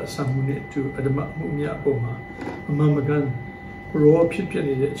ရဲ့အတ္တဆမှုနဲ့အတူအဓမ္မမှုများအပေါ်မှာအမှန်မကန်ရောဖြစ်ပြ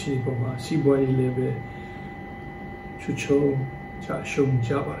နေတဲ့အခြေအနေပေါ်မှာစီးပွားရေးလည်းပဲချွတ်ချုံချရှုံ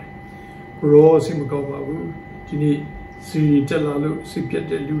ကြပါတယ်ရောစိတ်မကောင်းပါဘူးဒီနေ့စီတက်လာလို့စိတ်ပြတ်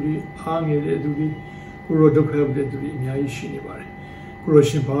တဲ့လူတွေအားငယ်တဲ့သူတွေကိုရောဒုက္ခရောက်တဲ့သူတွေအများကြီးရှိနေပါတယ်ကိုရော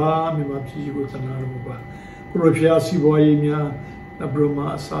ရှင်ပါမြန်မာပြည်ကိုသနာတော်ပါကိုရောဖျားစီးပွားရေးများဘရမ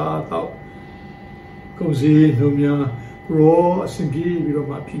အစာတော့ကုန်စည်တို့များရောအစဉ်ပြေပြီးတော့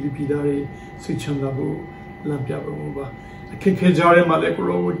မှပြည်သူပြည်သားတွေစိတ်ချမ်းသာဖို့လမ်းပြပါအခက်ခဲကြရမှာလည်းကို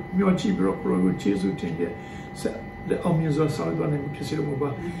ရောမျှော်ကြည့်ပြီးတော့ကိုရောကိုကျေးဇူးတင်တဲ့လက်အောင်မြတ်စွာဆောက်တော်နဲ့ဖြစ်စေလို့ပါ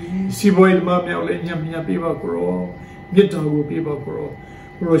စီဘွေးမှာမြောက်လည်းညံ့ညံ့ပေးပါကိုရောမြတ်တော်ကိုပေးပါကို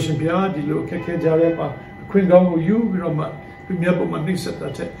ရောရှင်ပြားဒီလိုအခက်ခဲကြရမှာအခွင့်ကောင်းကိုယူပြီးတော့မှသူများပေါ်မှာနှိမ့်ဆက်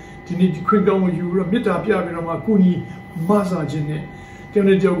တဲ့ဒီနေ့ခွင့်ကောင်းကိုယူပြီးတော့မေတ္တာပြပြီးတော့မှကိုကြီးမဆာခြင်းနဲ့တယောက်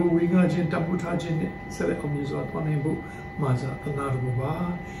နဲ့တယောက်ကိုဝေငှခြင်းတမှုထားခြင်းနဲ့ဆက်လက်အောင်မြတ်စွာသွားနိုင်ဖို့မဆာသနာတော်ပါ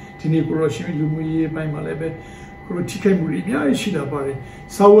ဒီနေ့ကိုရောရှင်လူမှုရေးပိုင်းမှာလည်းပဲကိုထိခိုက်မှုတွေအများကြီးရှိတာပါတယ်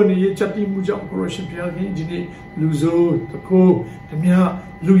။စာဝန်ရေးချက်တိမှုကြောင့်ကိုရရှင်ဘုရားခင်ဒီနေ့လူဆိုးတကိုးအများ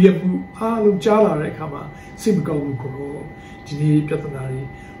လူရမှုအားလုံးကြားလာတဲ့အခါမှာစိတ်မကောင်းဘူးကိုရောဒီနေ့ပြဿနာတွေ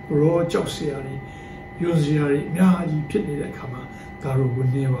ကိုရောကြောက်စရာတွေယွန်းစရာတွေအများကြီးဖြစ်နေတဲ့အခါမှာဒါတို့ဝင်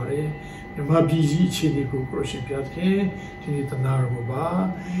နေပါတယ်။မြမပြည်ကြီးအခြေအနေကိုကိုရရှင်ဘုရားခင်ဒီနေ့သနာတော်ပါ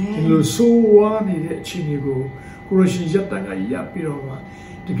ဒီလိုဆိုးဝါးနေတဲ့အခြေအနေကိုကိုရရှင်ရပ်တန်းကရပ်ပြီးတော့မှ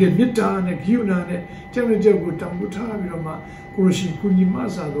တကယ်မေတ္တာနဲ့ဂိယူနာနဲ့ကြောက်တဲ့ကြောက်ကိုတောင်းပန်ထားပြီးတော့မှကိုရရှိကုညီမ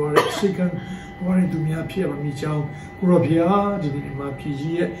ဆာသွားတဲ့စိတ်ကံဝါရီသူများဖြစ်ပါမိကြောင်းကိုရဖျားဒီနေ့မှာပြည်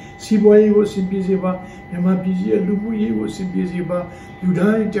ကြီးရဲ့စီးပွားရေးကိုအစဉ်ပြေစေပါမြန်မာပြည်ကြီးရဲ့လူမှုရေးကိုအစဉ်ပြေစေပါလူ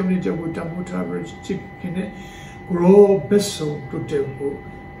တိုင်းကြောက်တဲ့ကြောက်ကိုတောင်းပန်ထားပြီးစိတ်ကနဲ့ကိုရောဘက်ဆုံးတို့တဲ့ကို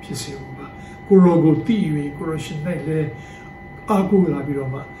ဖြစ်စေပါကိုရောကိုတည်၍ကိုရရှိနိုင်လေအာကိုလာပြီး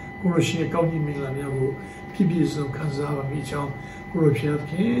တော့မှကိုရရှိရဲ့ကောင်းကြီးမင်္ဂလာများကို ဖြစ်ဖြစ်ဆုံးခံစားပါမိကြောင်းကိုလိုဖျား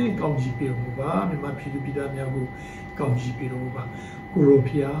ခင်ကောင်းကြီးပေးတော်ပါမြန်မာပြည်သူပြည်သားများကိုကောင်းကြီးပေးတော်ပါကိုလို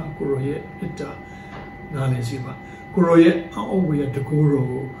ဖျားကိုလိုရဲ့အတ္တနားလည်စေပါကိုလိုရဲ့အောက်ဝေရတကူတော်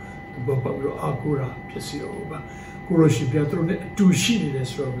ကိုဘာပါလို့အာကိုရာဖြစ်စီတော်ပါကိုလိုရှင်ဖျားတို့နဲ့အတူရှိနေတဲ့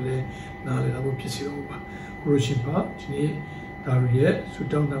ဆိုတော့လေနားလည်တာကိုဖြစ်စီတော်ပါကိုလိုရှင်ပါဒီနေ့ဒါရရဲ့ဆူ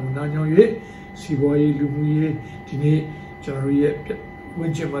တောင်းတမနာညောင်း၍စီဘောရေးလူမှုရေးဒီနေ့ကျွန်တော်ရဲ့ဝ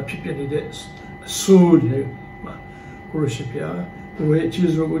င်ကျင်မှာဖြစ်ပြနေတဲ့အဆိုးတွေမှာကိုလိုရှင်ဖျားကိုရဲ့ချီ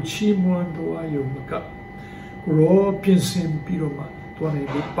ဇိုကိုချီးမွမ်းတော်ရုံမကကိုရောပြင်ဆင်ပြီးတော့မှတွားနေ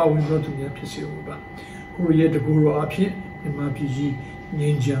ပြီးပါဝင်တော်သူများဖြစ်စီတော်ပါကိုရဲ့တကူတော်အဖြစ်မြန်မာပြည်ကြီးငြိ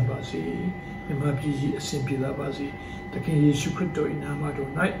မ်းချမ်းပါစေမြန်မာပြည်ကြီးအစဉ်ပြေလာပါစေသခင်ယေရှုခရစ်တော်၏နာမ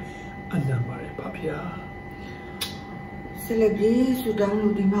တော်၌အနံ့ပါရပါဗျာဆက်လက်ပြီးဆုတောင်း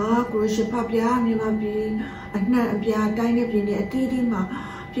လို့ဒီမှာကိုရရှိဖဗျာမြန်မာပြည်အနှံ့အပြားတိုင်းတဲ့ပြည်နယ်အသီးသီးမှာ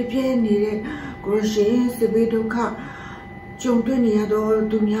ဖြစ်ပြနေတဲ့ကိုရရှိစေဘေးဒုက္ခကြုံတွေ့နေရတော့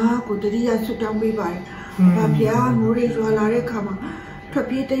သူများကိုတတိယဆုတောင်းပေးပါတယ်ဖဗျာမိုးရေရွာလာတဲ့အခါမှာထွက်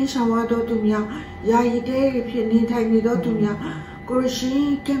ပြေးတိမ်းရှောင်ရတော့သူများယာယီတဲ့ဖြစ်နေထိုင်နေတော့သူများကိုရရှိ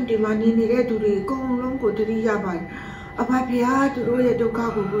ကမ်ဒီမှာနေနေတဲ့သူတွေအကုန်လုံးကိုတတိယပါတယ်အဖဗျာသူတို့ရဲ့ဒုက္ခ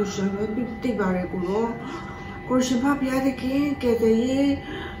ကိုကိုရှင်သိပါတယ်ကိုရောကိုရှင်ဖဗျာတဲ့ခင်ကဲတဲ့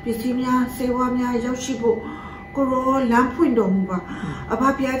ပစ္စည်းများစေဝါများရောက်ရှိဖို့ကိုရောလမ်းဖွင့်တော်မူပါအဖ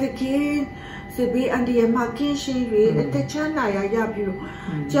ဗျာတဲ့ခင်စေဘေးအန်ဒီယမကင်းရှိ၍အသက်ချမ်းသာရရပြီးတော့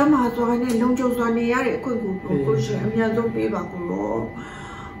ကျမ်းမာစွာနဲ့လုံခြုံစွာနေရတဲ့အခွင့်ကိုကိုရှင်အများဆုံးပေးပါကိုရော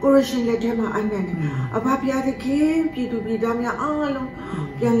ကိုရရှင်လက်ထဲမှာအနန္တအဖဗျာတဲ့ခင်ပြည်သူပြည်သားများအားလုံး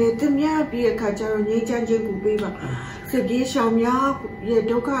ပြန်လေသမျှပြီးအခါကျတော့ငြိမ်းချမ်းခြင်းကိုပေးပါစစ်ပြေးရှောင်များရဲ့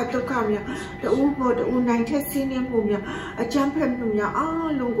ဒုက္ခများတူဖို့တူနိုင်တဲ့စီးနှင်းမှုများအကြမ်းဖက်မှုများ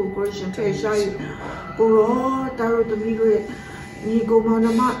အားလုံးကိုကိုရရှင်ဖယ်ရှားယူကိုရောတာရိုသမီးတို့ရဲ့ညီကိုမောင်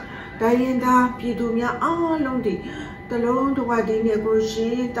နှမတိုင်းရင်းသားပြည်သူများအားလုံးဒီတလုံးတစ်ဝက်ဒီနဲ့ကိုရရှ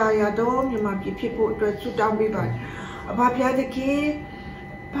င်တာယာတော်မြန်မာပြည်ဖြစ်ဖို့အတွက်ဆုတောင်းပေးပါတယ်အဖဗျာတဲ့ခင်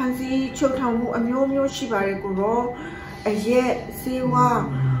ဖန်စီချုပ်ထောင်မှုအမျိုးမျိုးရှိပါတယ်ကိုရောအရက်စေဝါ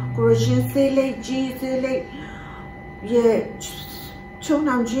ကိုရရှင်စေးလိတ်ကြီးစေးလိတ်ရဲ့ချုံ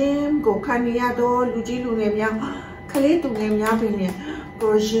နှောင်ခြင်းကိုခံရတော့လူကြီးလူငယ်များကလေးသူငယ်များပင်လည်း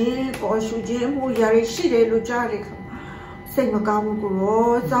ကိုရရှင်ပေါ်ရှူခြင်းမှုရရရှိတယ်လို့ကြားတယ်စိတ်မကောင်းဘူးကို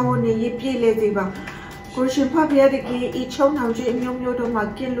ရောစာဝန်နေရပြည့်လေသေးပါကိုရရှင်ဖဗျာတဲ့ကြီးအချုံနှောင်ခြင်းအမျိုးမျိုးတို့မှာ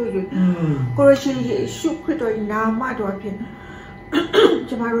ကင်းလို့ရကိုရရှင်ယေရှုခရစ်တော်နာမတော်ဖြင့်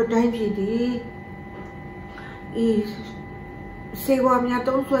ကျမတို့တိုင်းပြည်ဒီစေဝါများ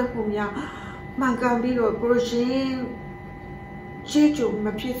တုံးဆွဲမှုများမှန်ကန်ပြီးတော့ကိုရရှင်ချေကျုံမ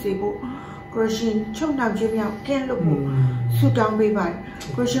ဖြစ်စေဖို့ကိုရရှင်ချုပ်နှောင်ခြင်းများကင်းလို့ဆုတောင်းပေးပါတယ်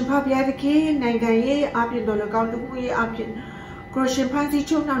ကိုရရှင်ဖဗျာတဲ့ခင်နိုင်ငံရေးအပြင်တော်၎င်းလူမှုရေးအပြင်ကိုရရှင်ဖန်စီ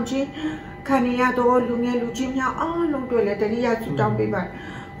ချုပ်နှောင်ခြင်းခံရတော့လူငယ်လူကြီးများအားလုံးတွေလည်းတတိယဆုတောင်းပေးပါတယ်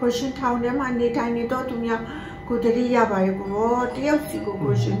ကိုရရှင်ထောင်ထဲမှာနေထိုင်နေတော့သူများကိုတတိယပါရကိုတယောက်စီ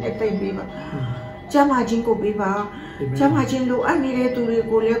ကိုရှင်အသိပေးပါကျမ်းမာခြင်းကိုပေးပါကျမ်းမာခြင်းလိုအပ်နေတဲ့သူတွေ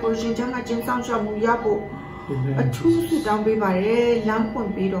ကိုလည်းကိုရှင်ကျမ်းမာခြင်းစောင့်ရှောက်မှုရဖို့အထူးဆုတောင်းပေးပါရလမ်းဖွ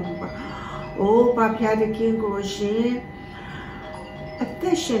င့်ပေးတော်မူပါအိုးပါဖျားတဲ့ခင်ကိုရှင်အသ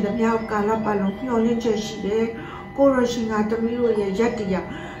က်ရှင်တဲ့မြောက်ကာလပတ်လုံးမျှော်လင့်ချက်ရှိတယ်ကိုရရှင်ကတမီးတို့ရဲ့ယက်တရား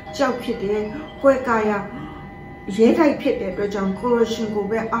ကြောက်ဖြစ်တယ်ကွဲကာရရဲတိုက်ဖြစ်တဲ့အတွက်ကြောင့်ကိုရရှင်ကို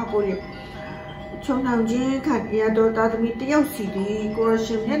ပဲအားကိုးရချုံနှောင်ခြင်းခံရတော့တာသမီးတယောက်စီဒီကိုရ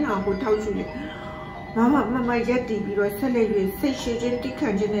ရှင်မျက်နှာကိုထောက်ရှုလေမရက်တည်ပြီးတော့ဆက်လက်၍စိတ်ရှိခြင်းတိခ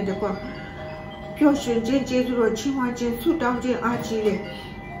တ်ခြင်းနဲ့တကွပျော်ရွှင်ခြင်းကျေးဇူးတော်ချီးမွမ်းခြင်းဆုတောင်းခြင်းအားကြီးလေ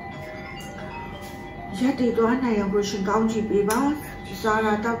ရက်တည်သွားနိုင်အောင်ကိုရှင်ကောင်းချီးပေးပါစာ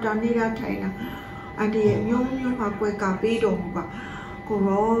ရာတောက်တာနေတာထိုင်တာအန်ဒီရဲ့မျိုးမျိုးမှာကွဲကာပေးတော်မူပါကို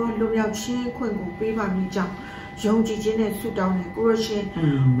ရောလူမြောက်ချင်းခွင့်ကိုပေးပါမိကြောင်းယုံကြည်ခြင်းနဲ့ဆုတောင်းတယ်ကိုရရှင်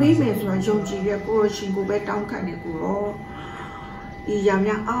ပေးမယ်ဆိုတာယုံကြည်ရကိုရရှင်ကိုပဲတောင်းခံတယ်ကိုရောဤရ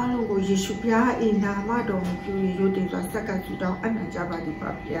များအားလုံးကိုယေရှုဖျားအင်နာမတော်ကိုပြုရရိုးတည်စွာစက္ကန့်ဆုတောင်းအနံ့ကြပါသည်ပါ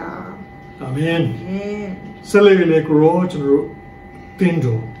ဗျာအာမင်ဆက်လက်လေကိုရောကျွန်တော်တို့တင်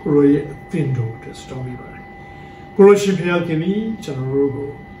တော်ကိုရောရဲ့တင်တော်တဲ့စတောင်းပေးပါတယ်ကိုရောရှင်ဖျားခင်ကြီးကျွန်တော်တို့ကို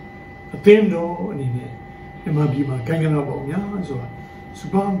အတင်တော်အနေနဲ့အမှန်ပြီးမှာကံကံတော်များဆိုတာစ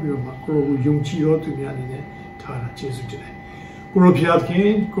ပမ်းပြီးတော့မှကိုရောကိုယုံကြည်တော်သူများအနေနဲ့ထားတာကျေးဇူးတင်တယ်ကိုရောဖျားခင်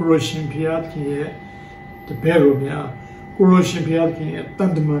ကိုရောရှင်ဖျားခင်ရဲ့တပည့်တော်များကိုရောရှင်ဖျားခင်ရဲ့တ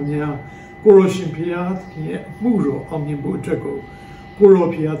န်တမာများကိုရောရှင်ဖျားခင်ရဲ့မှုတော်အောင်မြင်ဖို့အတွက်ကိုကိုရော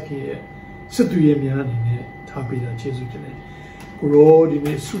ဖျားခင်ရဲ့စစ်သူရဲ့များအနေနဲ့ထားပေးတာကျေးဇူးတင်တယ်ကိုရောဒီ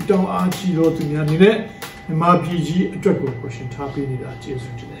နေ့ဆုတောင်းအားကြီးတော်သူများအနေနဲ့မြမပြည်ကြီးအတွက်ကိုကိုရှင်ထားပေးနေတာကျေး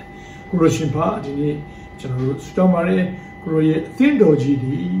ဇူးတင်တယ်ကိုရောရှင်ဖာဒီနေ့ကျွန်တော်တို့ဆုတောင်းပါတယ်ကိုရောရဲ့အသင်းတော်ကြီး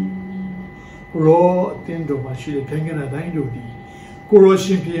ဒီ raw thin do machine Kangana Dino di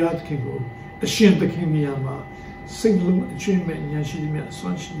Kuroshin Piat Kingo, a shin the Kingyama, single achievement Yashimia,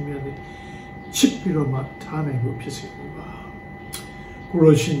 Swanshimia, Chip Piroma, Tango Pisiva.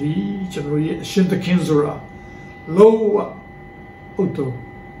 Kuroshini, Generally, Shinta Kinzura, Low Auto,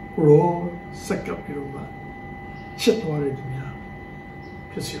 Raw, Saka Piroma, Chip Waridmia,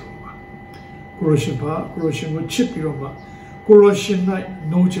 Pisiva. Kuroshimpa, Kuroshin Chip Piroma, Kuroshin night,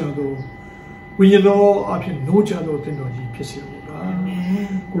 no jado. When you know up in no jado, then no Pisiva.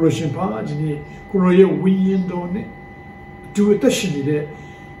 Kuroshinpa, Jini, Kuroya, Wind do a tashin,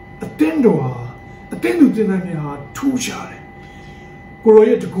 a tendo, a tendo dinamia, 2 chare.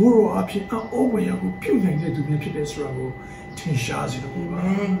 Kuroya to grow up in Oya, who puning to make it as Rago, 10 shas in the Muba.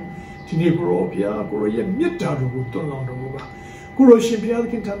 Tinegropia, Kuroya, Mitaru, Tonando Muba. Kuroshimpia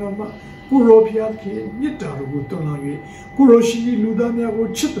Kintanoma, Kuropia, Mitaru, Tonagi, Kuroshini, Ludamia, or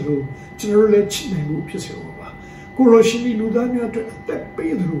Chitru, generally Chinegu, Pisilova. Kuroshini, Ludamia to attack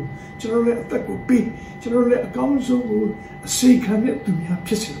Pedro, generally attack would be, generally a council would say, can it to me a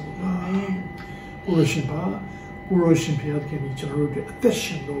Pisilova. Kuroshimpa. Kuroshin Piat can be generated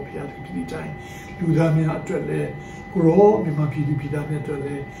attention of Piat time. Ludamia to le Kuro, Mimaki Pidamia to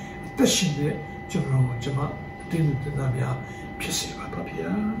le attention general Jama, Dinamia, Pisiva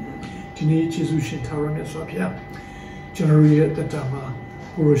Papia, Tini Chisushin Taramia Swapia, generally at the Dama,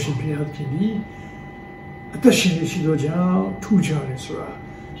 Kuroshin Piat can be attention Shidoja, 2 Jarisra,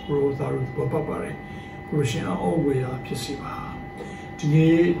 Kuro Daru Babare, Kuroshin always Pisiva.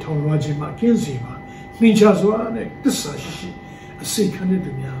 Tini Tonrajima Kinzima. Ninjazoane, this a second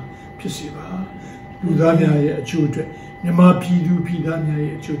Pisiva, Ludamia children, Yama Pidu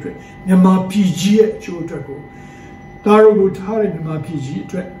Pidamia children, Yama PG children, Darugo Tari Yama PG,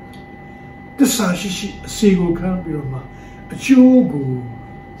 the Sashi, a Sego Cambiroma, a Chogo,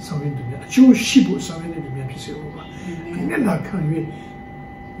 something to me, a Cho Shibu, something to me, Pisiva, and then I can be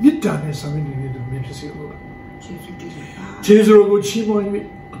Nitane, something to me, Pisiva. Jesus Chimo,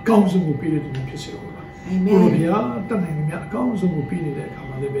 a council will be in Pisiva. Kuropia, Tanamia, Council will be there,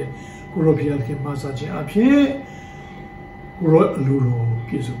 Kamalebe, Kuropia can massage Apie, Kuro Luro,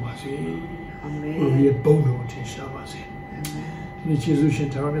 Pizumasi, Kuropia Bono, Tishamasi. Nichizushin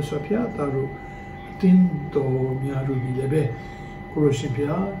Taramesapia, Taru, Tindo, Miaru, Lebe,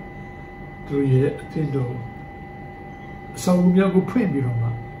 Kuroshimpia, Druye, Tindo, Saumiago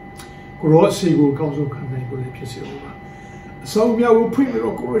Premiuma, Kurosigo, Council Kanako, Pisiova. Saumia will print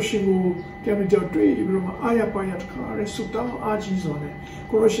or Kuroshin Camino trade, Ayapayat car, Sutam Archis on it.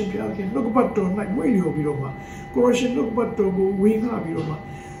 Kuroshin Piakin, look but don't like Wilio Biroma. Kuroshin look but to go wing up Biroma.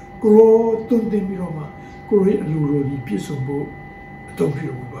 Kuro Tunde Biroma. Kuri Luro, the piece of boat,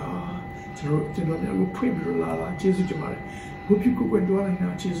 Tompiruba. General will print Lala, Jesus Jamari. Hope you could go and do it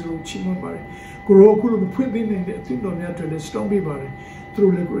now, Jesus Chimabari. Kuro could put in the thing on there to the Stomby Barry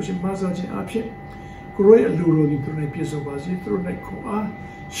through the Kuroshin massage and Apia. Kuroya Luro di through a piece of Bazi, through like Koa,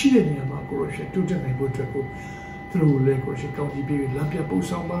 she didn't have a corrosion, 2 times go through Lake Corrosion County, Lampia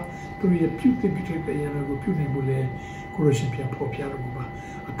Posamba, through a puke temperature, Yanago Punebule, Corrosion Pia Popiaruba,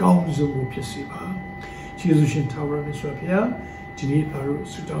 a Gaunzo Pisiva, Chizushin Tower and Swapia, Genitaru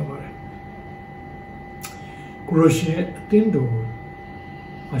Sutamare. Corrosion Tindo,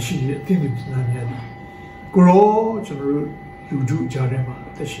 Machine Tindu Namiadi. Goro, General Ludu Jarema,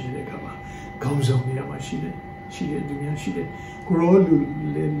 the Shinekama. Comes on the machine, she did, grow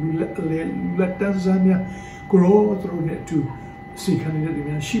Tanzania, grow through it to see Canada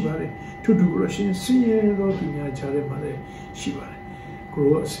Shibare, to do Russian, see Rotimia Jaremale, Shibare,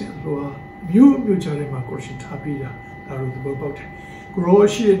 grow Saint Loa, Mu Jarema Corsin Tapia, Aru about it. Grow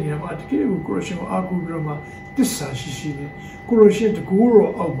she and Yamatiki, Corrosion Agu Drama, this Sashine, Corrosion to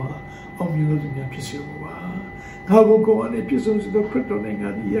Guru Alma, Omulotimia Pisiova. How will go on episodes of the Kryptoning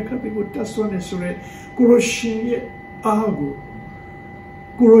and Yakabi with Tasson and Sore, Kuroshi Agu,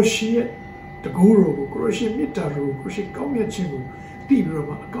 Kuroshi, the Guru, Kuroshi Mitaru, Kuroshi Kamya Chimu,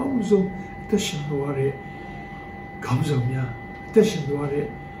 Tibrama, Kamzo, Tashinware, Kamzomia, Tashinware,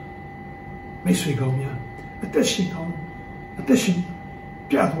 Mesrigamia, a Tashin, a Tashin,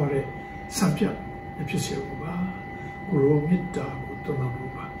 Piatware, Sampia, Episova, Kuro Mita,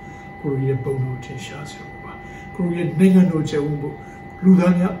 Tonaruba, Kuria Bono Tinshasio. Kuroya Ningano Jawumbo,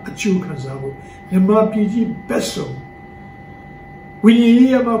 Ludania, a Jew Kanzabo, Yama PG Besso. We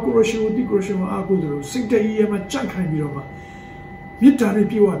Yama Kurosho, the Groshima Agudro, Sinta Yama Jankai Biroma, Mitari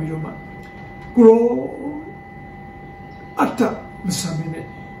Piwa Biroma, Kuro Ata Masamine,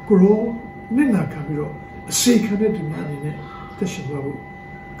 Kuro Nina Kamiro, a Sekane to Manine, Tashababu,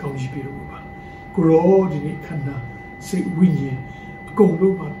 Kauji Biroma, Kuro Dini Kanda, Say Winnie, ကုန်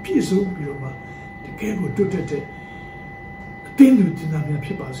လုံးမှာပြည့်စုံပြီးတော့မှတကယ်ကိုတွတ်တက်တဲ့အသင်းလူတင်သားများဖြ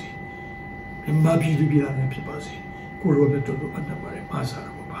စ်ပါစေမြမပြည်သူပြည်သားများဖြစ်ပါစေကိုရောနဲ့တို့လိုအပ်နေပါတယ်မဆာ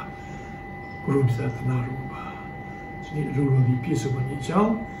တော်ပါကိုရောပြည်သားသနာတော်ပါဒီနေ့လူလူဒီပြည့်စုံပါနေကြော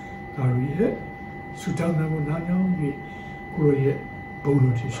င်းဒါတို့ရဲ့ဆူတောင်းမှုနာကြောင်းပြီးကိုရောရဲ့ဘုံ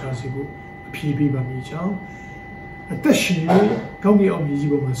တော်ထင်ရှားစေဖို့အပြေးပေးပါမိကြောင်းအသက်ရှင်ကောင်းကင်အောင်မြည်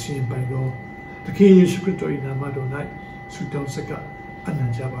ကြီးပေါ်မှာဆင်ပိုင်တော့သခင်ယေရှုခရစ်တော်၏နာမတော်၌ဆုတောင်းစကားအ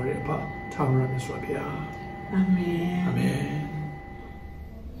နံ့ကြပါရအဖထာဝရမြတ်စွာဘုရားအာမင်အာမင်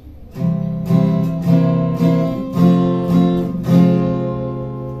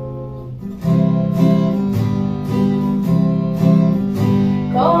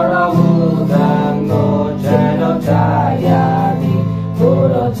ကောရမှုကံကိုကျွန်တော်တရားသည်ဘု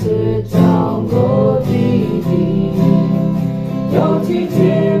ရားချစ်ကြောင်းကိုသိသည်ယုံကြည်ခြ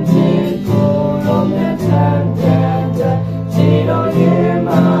င်းဖြင့်ကိုရောမြတ်ထံတဲ့ခြေတော်ရဲ့မ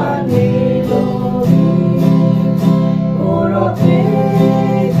နေလို့ကိုရောပြေ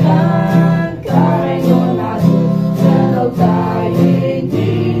ခံကိုင်းရောနာကျွန်တော်တိုင်းဒီ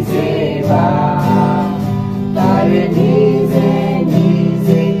စေပါတိုင်းဒီစေ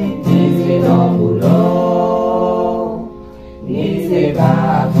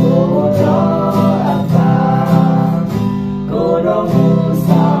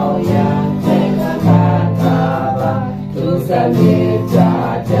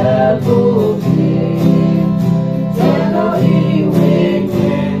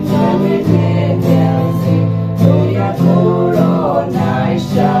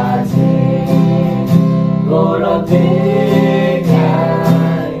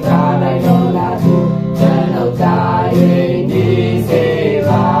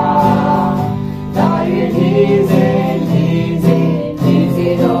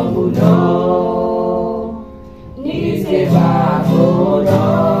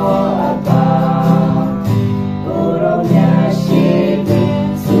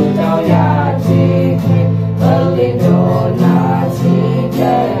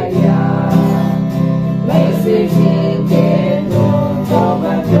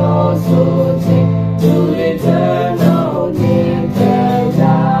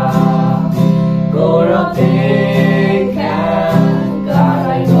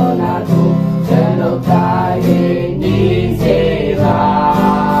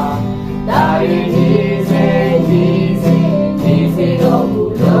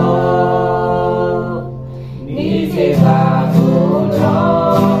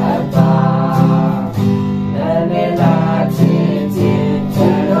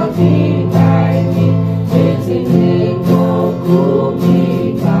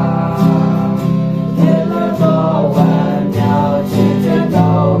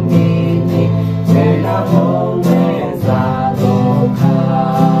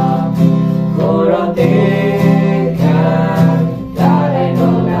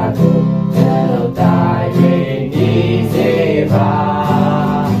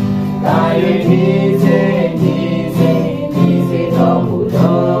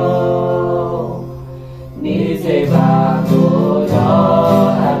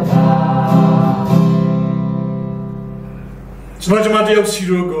ကျွန်တော်တယောက်စီ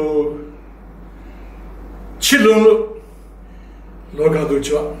ရိုကိုချစ်လို့လောကတို့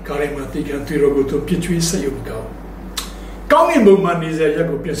ကြောင့်ကာရီမာတိကတီရိုကိုတို့ပြည့်ကျွေးဆက်ရုံကောင်းကင်ဘုံမှာနေစေရက်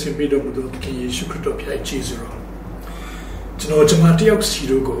ကိုပြင်ဆင်ပေးတော်မူသောသခင်ယေရှုခရစ်တော်ဖျားကျေးဇူးတော်ကျွန်တော်တယောက်စီ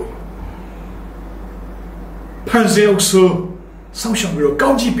ရိုကိုဖန်ဆင်းအောင်ဆိုဆောင်းရှောင်ပြီးတော့ကော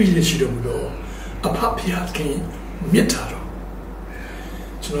င်းကြီးပေးရရှိတော်မူသောအဖဖျားခင်မြတ်တာတော်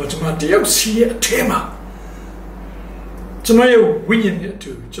ကျွန်တော်တယောက်စီရဲ့အထဲမှာကျွန်တော်ရဲ့ဝိညာဉ်နဲ့အ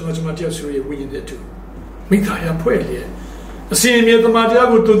တူကျွန်တော်တယောက်စီရဲ့ဝိညာဉ်နဲ့အတူမိသားရဖွဲ့လျက်အစဉ်အမြဲသမာတရား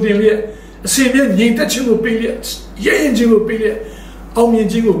ကိုတုံတင်လျက်အစဉ်အမြဲညီသက်ခြင်းကိုပေးလျက်ရဲရင်ခြင်းကိုပေးလျက်အောင်မြင်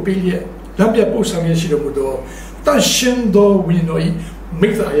ခြင်းကိုပေးလျက်လမ်းပြပို့ဆောင်ရရှိတော်မူသောတန်ရှင်သောဝိညာဉ်တော်၏မိ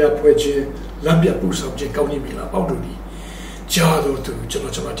သားရဖွဲ့ခြင်းလမ်းပြပို့ဆောင်ခြင်းကောင်းကြီးမင်္ဂလာပေါင်းတို့သည်ကြားတော်သူကျွန်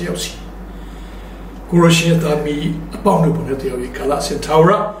တော်တယောက်စီကိုရရှိသားမီအပေါင်းတို့ပုံနဲ့တရားရဲ့ကာလစင်ထာဝ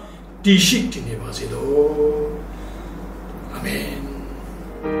ရတည်ရှိတည်နေပါစေသောAmen.